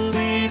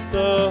believe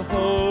the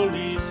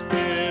Holy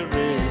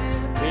Spirit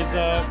is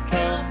our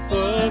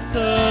comforter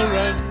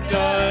and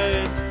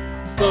guide.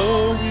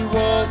 Though we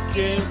walk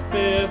in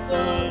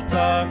fearful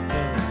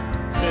darkness,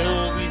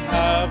 still we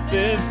have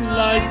this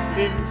light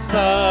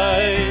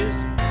inside.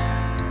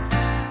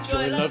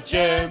 Joy, love,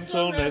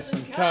 gentleness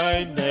and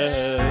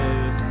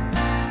kindness,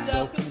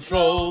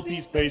 self-control,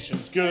 peace,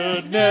 patience,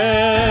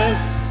 goodness,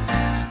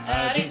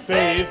 adding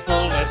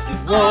faithfulness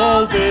to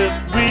all this.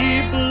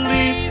 We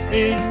believe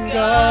in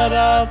God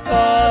our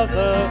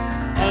Father,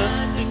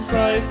 and in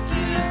Christ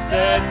who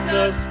sets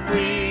us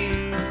free.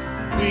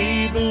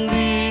 We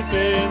believe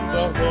in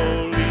the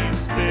Holy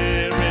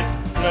Spirit,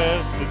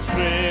 blessed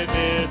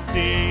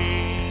Trinity.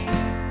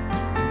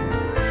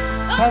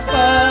 Our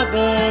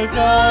Father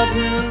God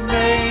who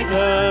made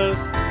us,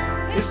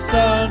 his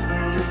Son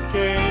who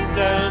came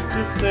down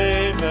to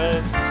save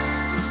us,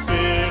 the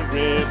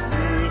Spirit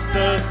who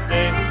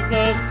sustains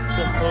us,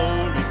 the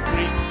Holy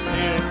Three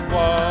in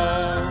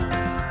one.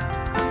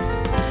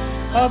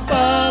 Our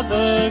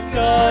Father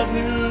God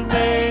who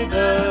made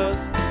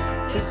us,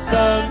 his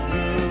Son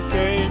who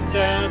came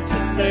down to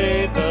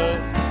save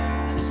us,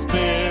 the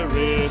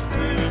Spirit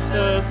who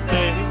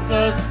sustains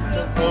us,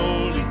 the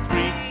Holy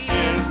Three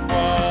in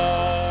one.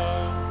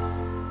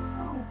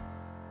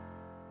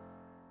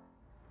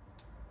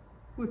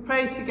 We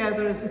pray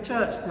together as a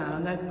church now,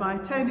 led by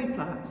Tony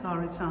Platts, our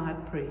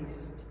retired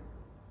priest.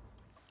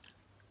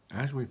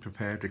 As we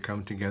prepare to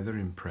come together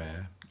in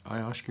prayer, I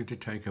ask you to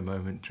take a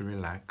moment to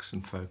relax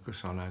and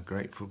focus on our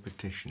grateful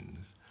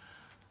petitions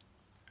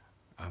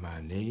of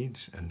our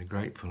needs and the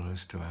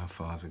gratefulness to our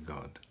Father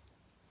God.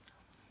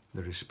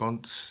 The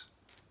response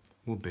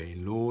will be,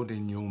 Lord,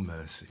 in your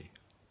mercy.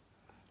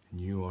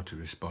 And you are to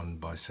respond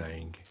by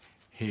saying,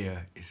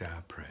 here is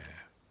our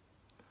prayer.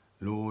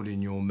 Lord,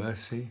 in your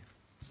mercy,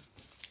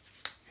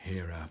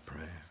 hear our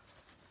prayer.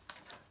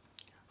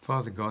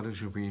 Father God,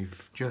 as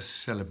we've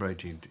just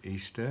celebrated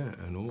Easter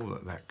and all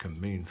that that can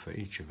mean for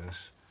each of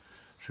us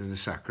through the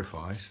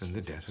sacrifice and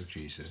the death of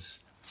Jesus,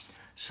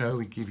 so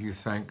we give you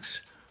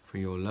thanks for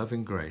your love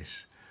and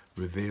grace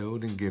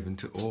revealed and given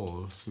to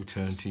all who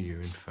turn to you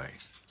in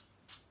faith.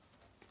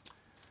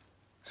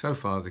 So,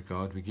 Father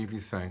God, we give you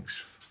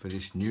thanks for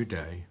this new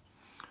day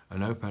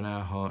and open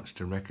our hearts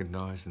to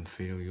recognize and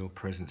feel your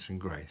presence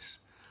and grace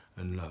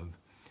and love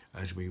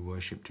as we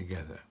worship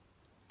together.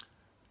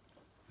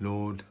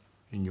 Lord,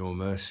 in your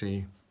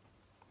mercy,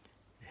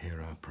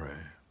 hear our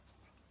prayer.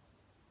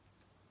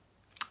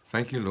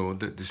 Thank you,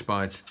 Lord, that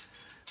despite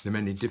the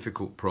many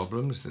difficult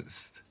problems that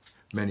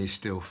many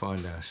still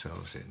find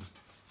ourselves in,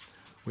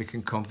 we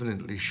can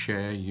confidently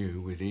share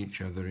you with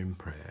each other in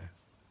prayer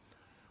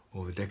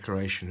or the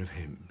declaration of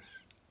hymns.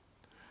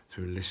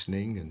 Through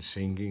listening and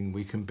singing,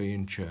 we can be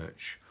in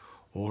church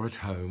or at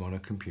home on a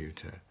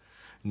computer,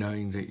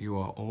 knowing that you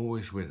are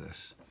always with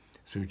us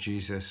through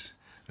Jesus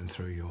and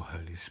through your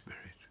Holy Spirit.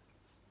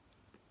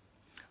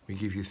 We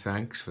give you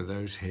thanks for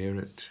those here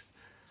at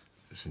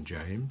St.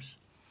 James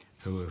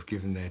who have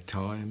given their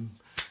time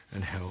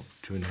and help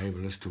to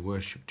enable us to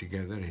worship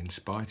together in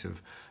spite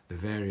of the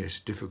various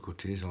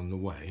difficulties on the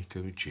way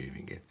to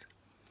achieving it.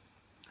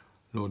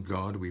 Lord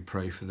God, we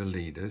pray for the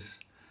leaders,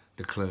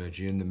 the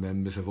clergy and the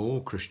members of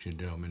all Christian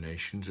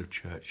denominations of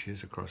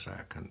churches across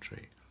our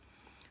country,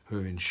 who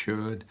have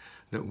ensured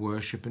that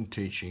worship and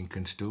teaching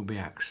can still be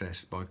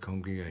accessed by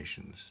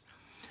congregations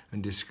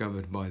and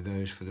discovered by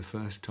those for the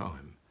first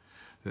time,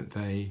 that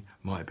they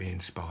might be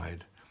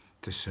inspired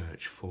to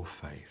search for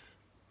faith.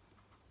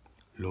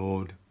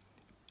 Lord,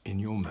 in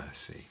your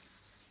mercy,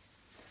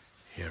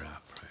 hear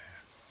our prayer.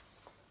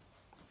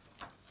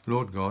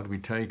 Lord God, we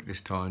take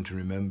this time to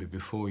remember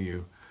before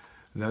you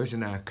those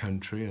in our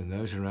country and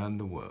those around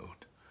the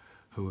world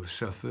who have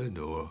suffered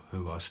or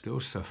who are still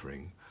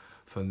suffering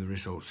from the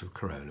results of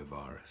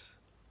coronavirus,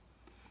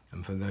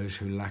 and for those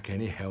who lack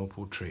any help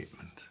or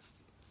treatment.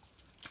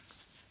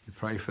 We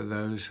pray for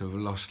those who have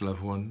lost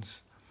loved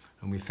ones,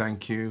 and we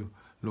thank you,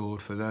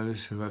 Lord, for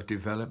those who have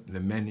developed the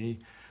many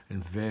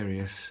and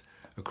various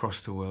across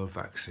the world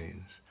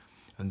vaccines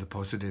and the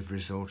positive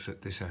results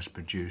that this has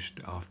produced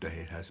after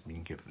it has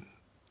been given.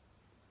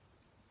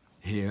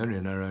 Here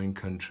in our own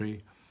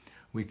country,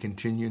 we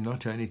continue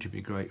not only to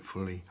be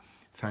gratefully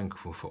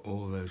thankful for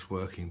all those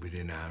working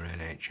within our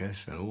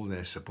NHS and all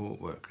their support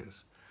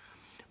workers.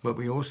 But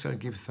we also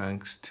give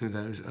thanks to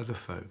those other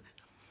folk,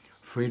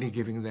 freely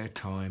giving their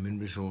time and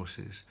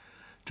resources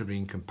to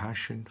bring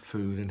compassion,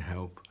 food and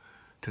help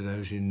to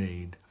those in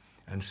need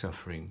and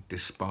suffering,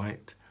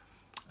 despite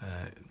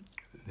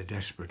the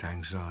desperate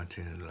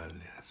anxiety and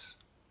loneliness.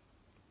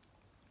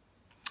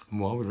 And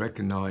while we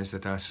recognise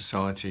that our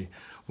society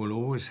will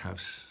always have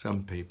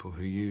some people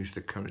who use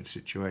the current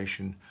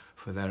situation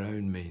for their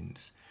own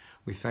means,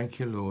 we thank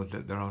you, Lord,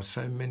 that there are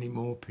so many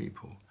more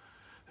people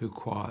who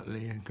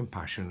quietly and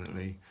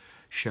compassionately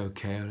show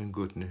care and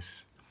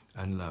goodness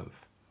and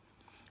love.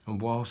 And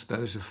whilst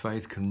those of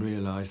faith can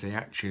realise they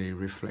actually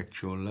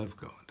reflect your love,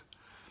 God,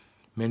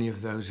 many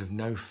of those of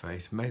no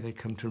faith, may they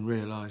come to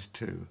realise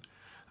too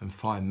and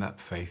find that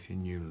faith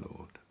in you,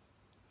 Lord.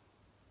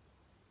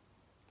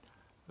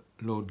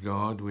 Lord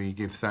God, we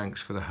give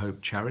thanks for the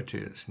Hope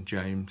Charity at St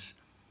James,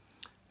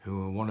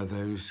 who are one of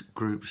those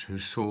groups who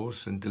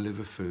source and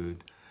deliver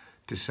food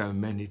to so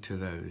many to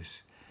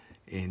those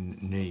in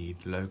need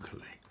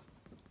locally.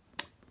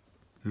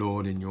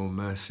 Lord, in your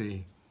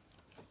mercy,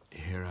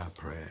 hear our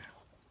prayer.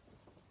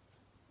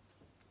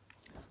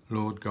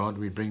 Lord God,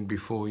 we bring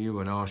before you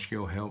and ask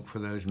your help for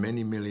those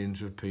many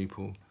millions of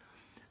people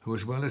who,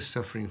 as well as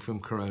suffering from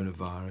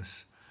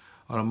coronavirus,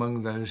 are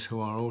among those who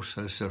are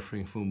also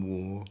suffering from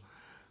war,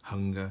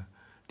 hunger,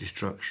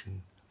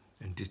 destruction,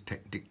 and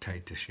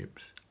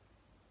dictatorships.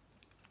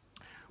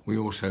 We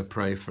also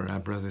pray for our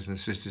brothers and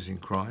sisters in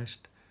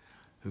Christ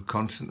who are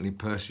constantly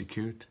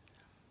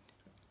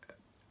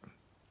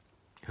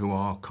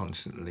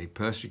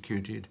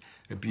persecuted,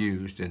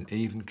 abused, and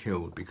even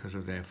killed because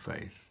of their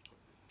faith.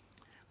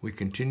 We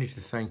continue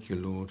to thank you,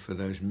 Lord, for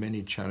those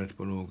many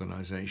charitable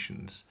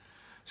organisations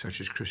such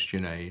as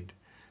Christian Aid,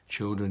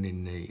 Children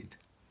in Need,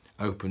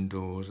 Open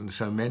Doors, and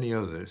so many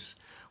others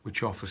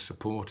which offer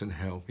support and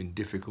help in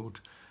difficult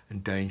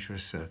and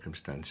dangerous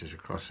circumstances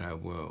across our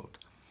world,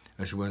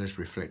 as well as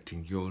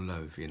reflecting your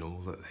love in all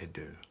that they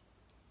do.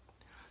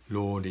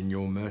 Lord, in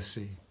your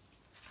mercy,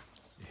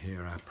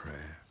 hear our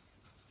prayer.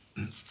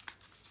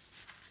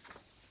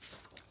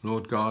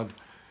 Lord God,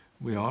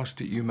 we ask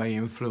that you may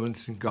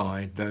influence and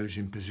guide those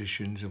in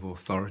positions of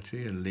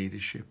authority and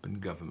leadership and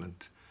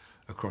government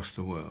across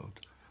the world,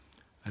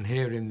 and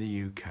here in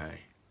the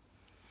UK.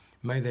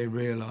 May they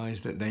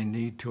realise that they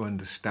need to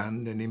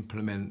understand and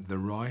implement the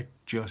right,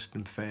 just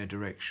and fair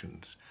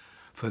directions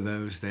for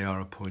those they are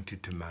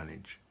appointed to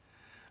manage,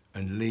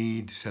 and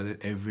lead so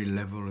that every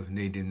level of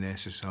need in their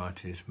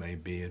societies may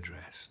be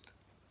addressed.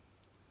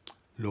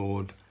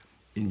 Lord,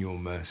 in your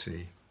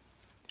mercy,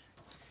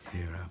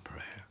 hear our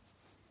prayer.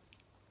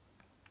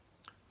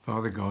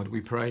 Father God,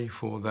 we pray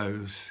for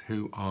those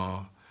who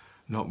are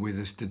not with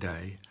us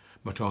today,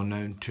 but are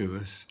known to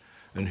us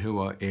and who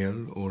are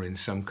ill or in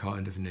some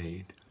kind of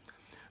need.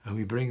 And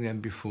we bring them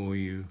before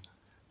you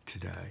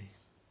today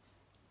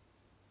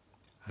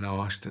and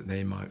ask that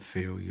they might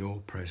feel your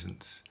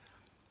presence,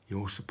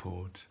 your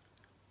support,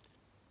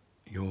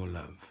 your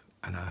love,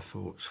 and our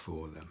thoughts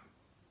for them.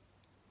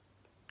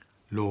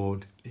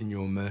 Lord, in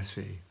your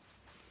mercy,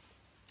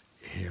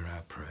 hear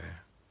our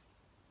prayer.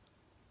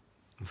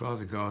 And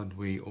Father God,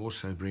 we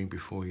also bring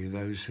before you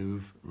those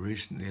who've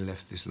recently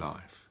left this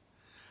life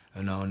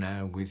and are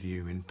now with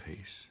you in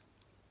peace.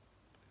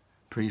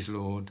 Please,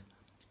 Lord,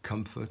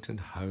 comfort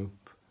and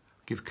hope,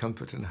 give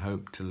comfort and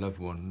hope to loved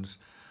ones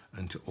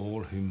and to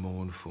all who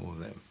mourn for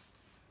them.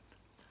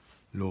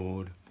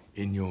 Lord,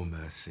 in your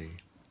mercy,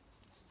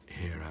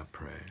 hear our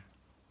prayer.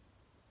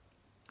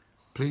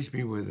 Please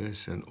be with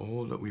us and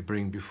all that we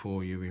bring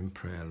before you in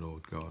prayer,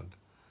 Lord God.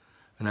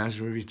 And as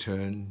we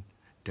return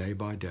day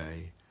by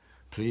day,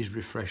 please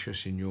refresh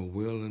us in your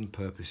will and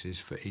purposes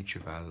for each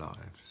of our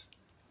lives.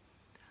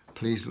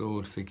 Please,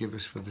 Lord, forgive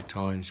us for the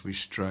times we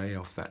stray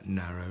off that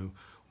narrow,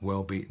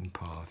 well-beaten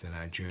path in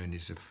our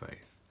journeys of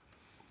faith.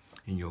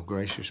 In your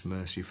gracious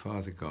mercy,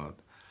 Father God,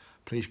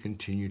 please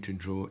continue to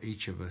draw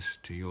each of us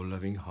to your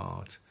loving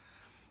heart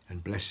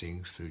and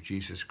blessings through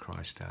Jesus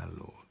Christ our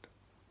Lord.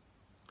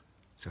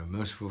 So,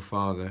 merciful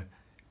Father,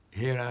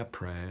 hear our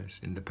prayers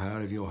in the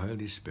power of your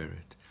Holy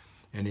Spirit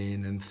and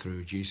in and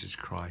through Jesus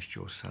Christ,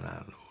 your Son,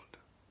 our Lord.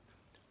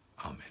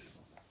 Amen.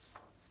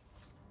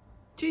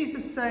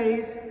 Jesus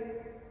says,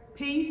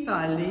 "Peace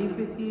I leave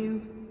with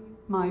you,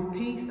 my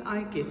peace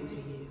I give to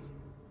you.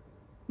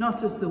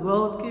 Not as the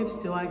world gives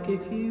do I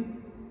give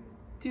you.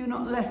 Do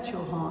not let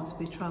your hearts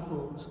be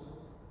troubled,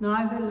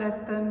 neither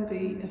let them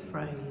be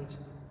afraid.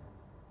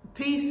 The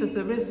peace of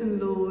the risen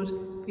Lord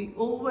be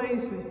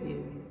always with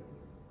you,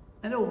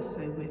 and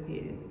also with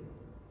you."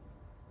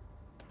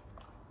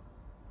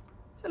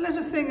 So let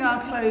us sing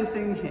our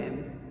closing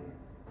hymn,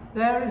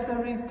 "There is a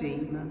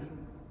Redeemer."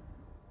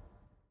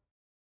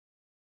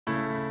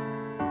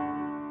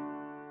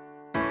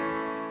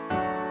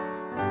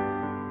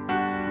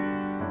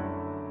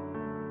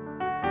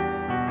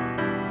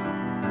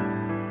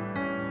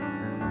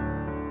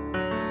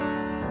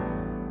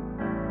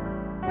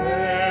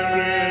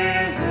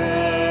 There is a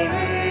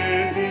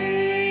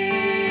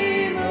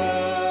Redeemer,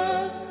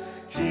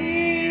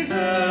 Jesus.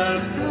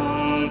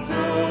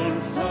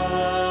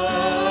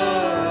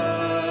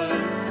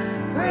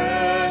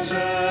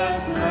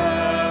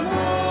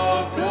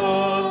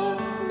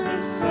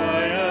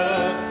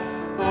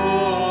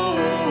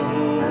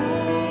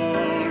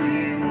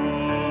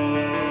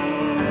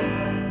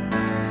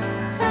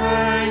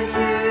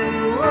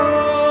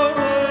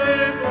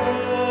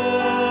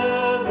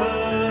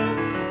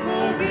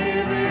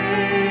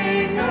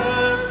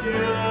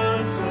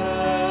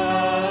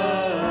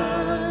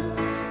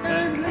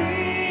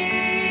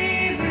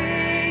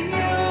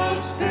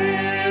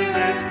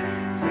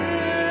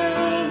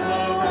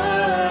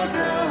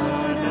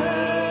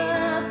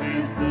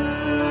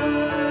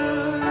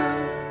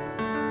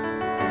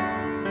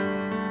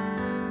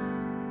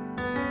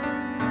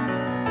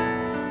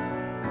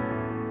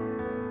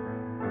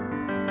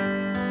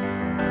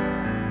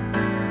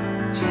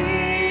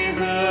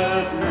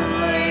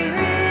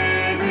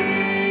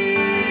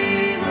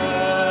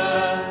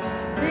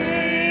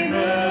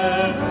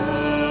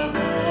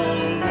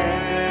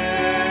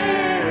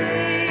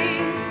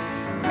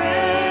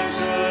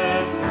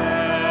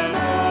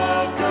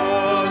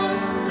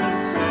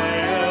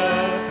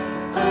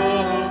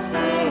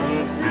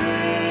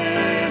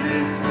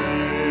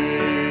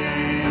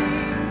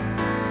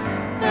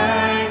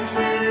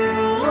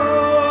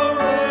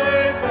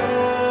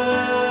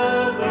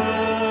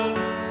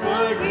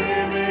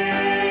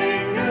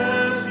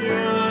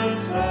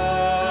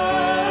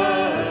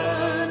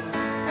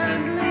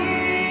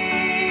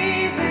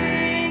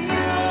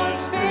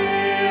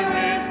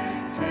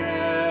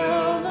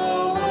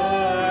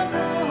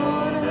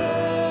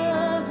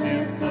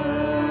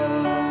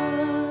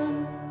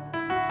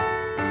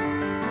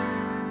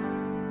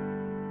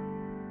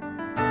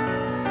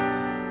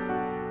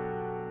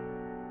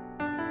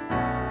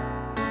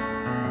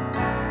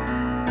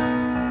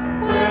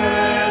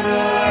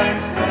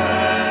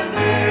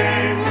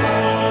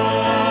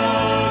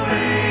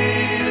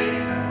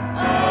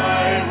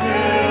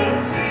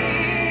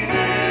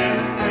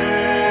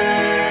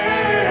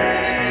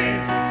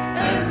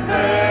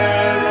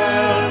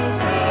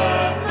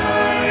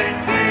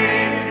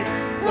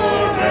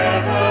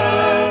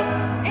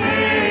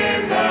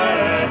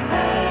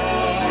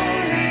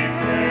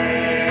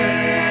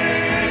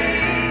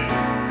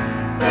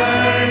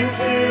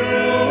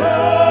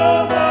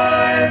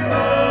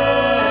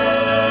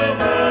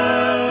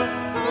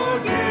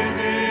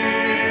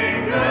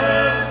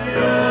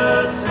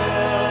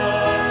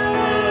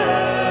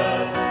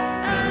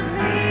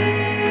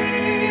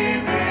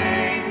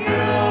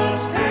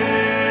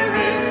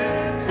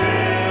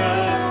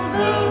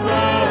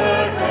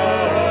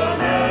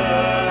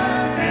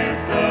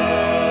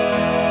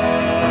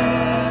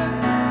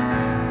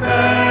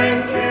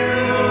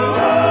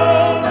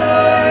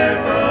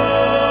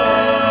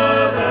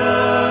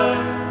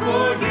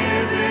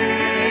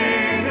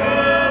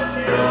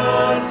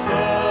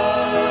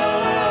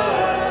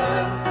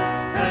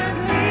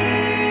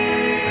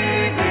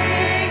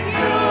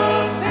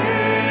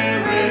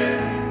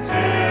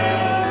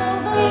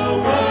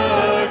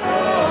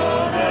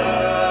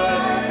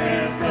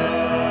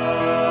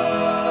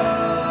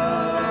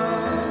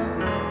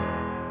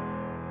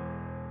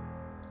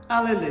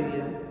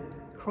 Alleluia.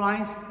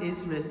 Christ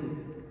is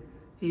risen.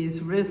 He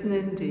is risen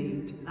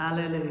indeed.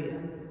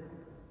 Alleluia.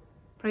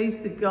 Praise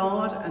the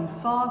God and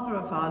Father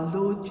of our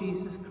Lord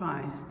Jesus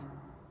Christ.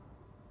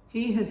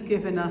 He has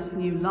given us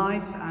new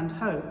life and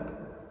hope.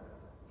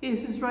 He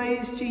has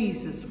raised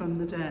Jesus from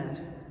the dead.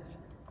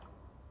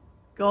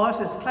 God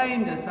has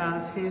claimed us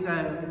as his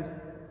own.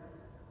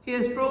 He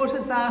has brought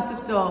us out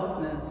of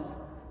darkness.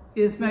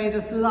 He has made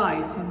us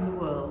light in the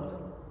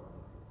world.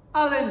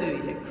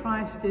 Alleluia,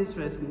 Christ is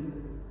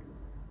risen.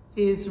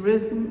 He is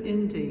risen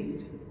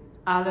indeed.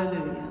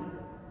 Alleluia.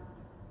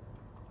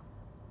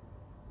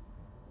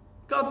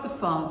 God the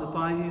Father,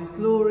 by whose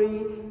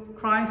glory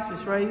Christ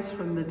was raised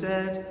from the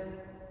dead,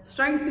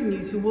 strengthen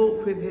you to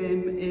walk with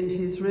him in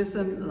his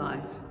risen life.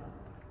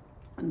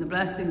 And the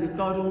blessing of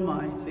God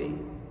Almighty,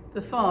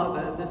 the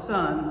Father, the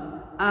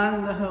Son,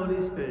 and the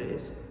Holy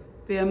Spirit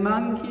be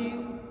among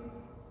you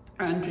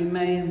and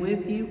remain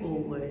with you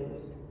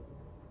always.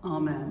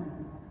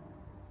 Amen.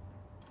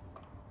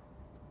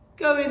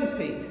 Go in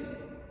peace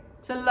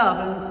to love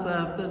and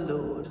serve the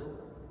Lord.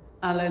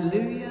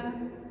 Alleluia,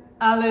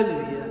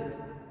 alleluia.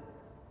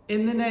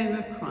 In the name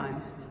of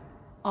Christ.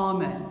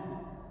 Amen.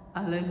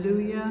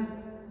 Alleluia,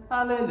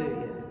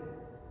 alleluia.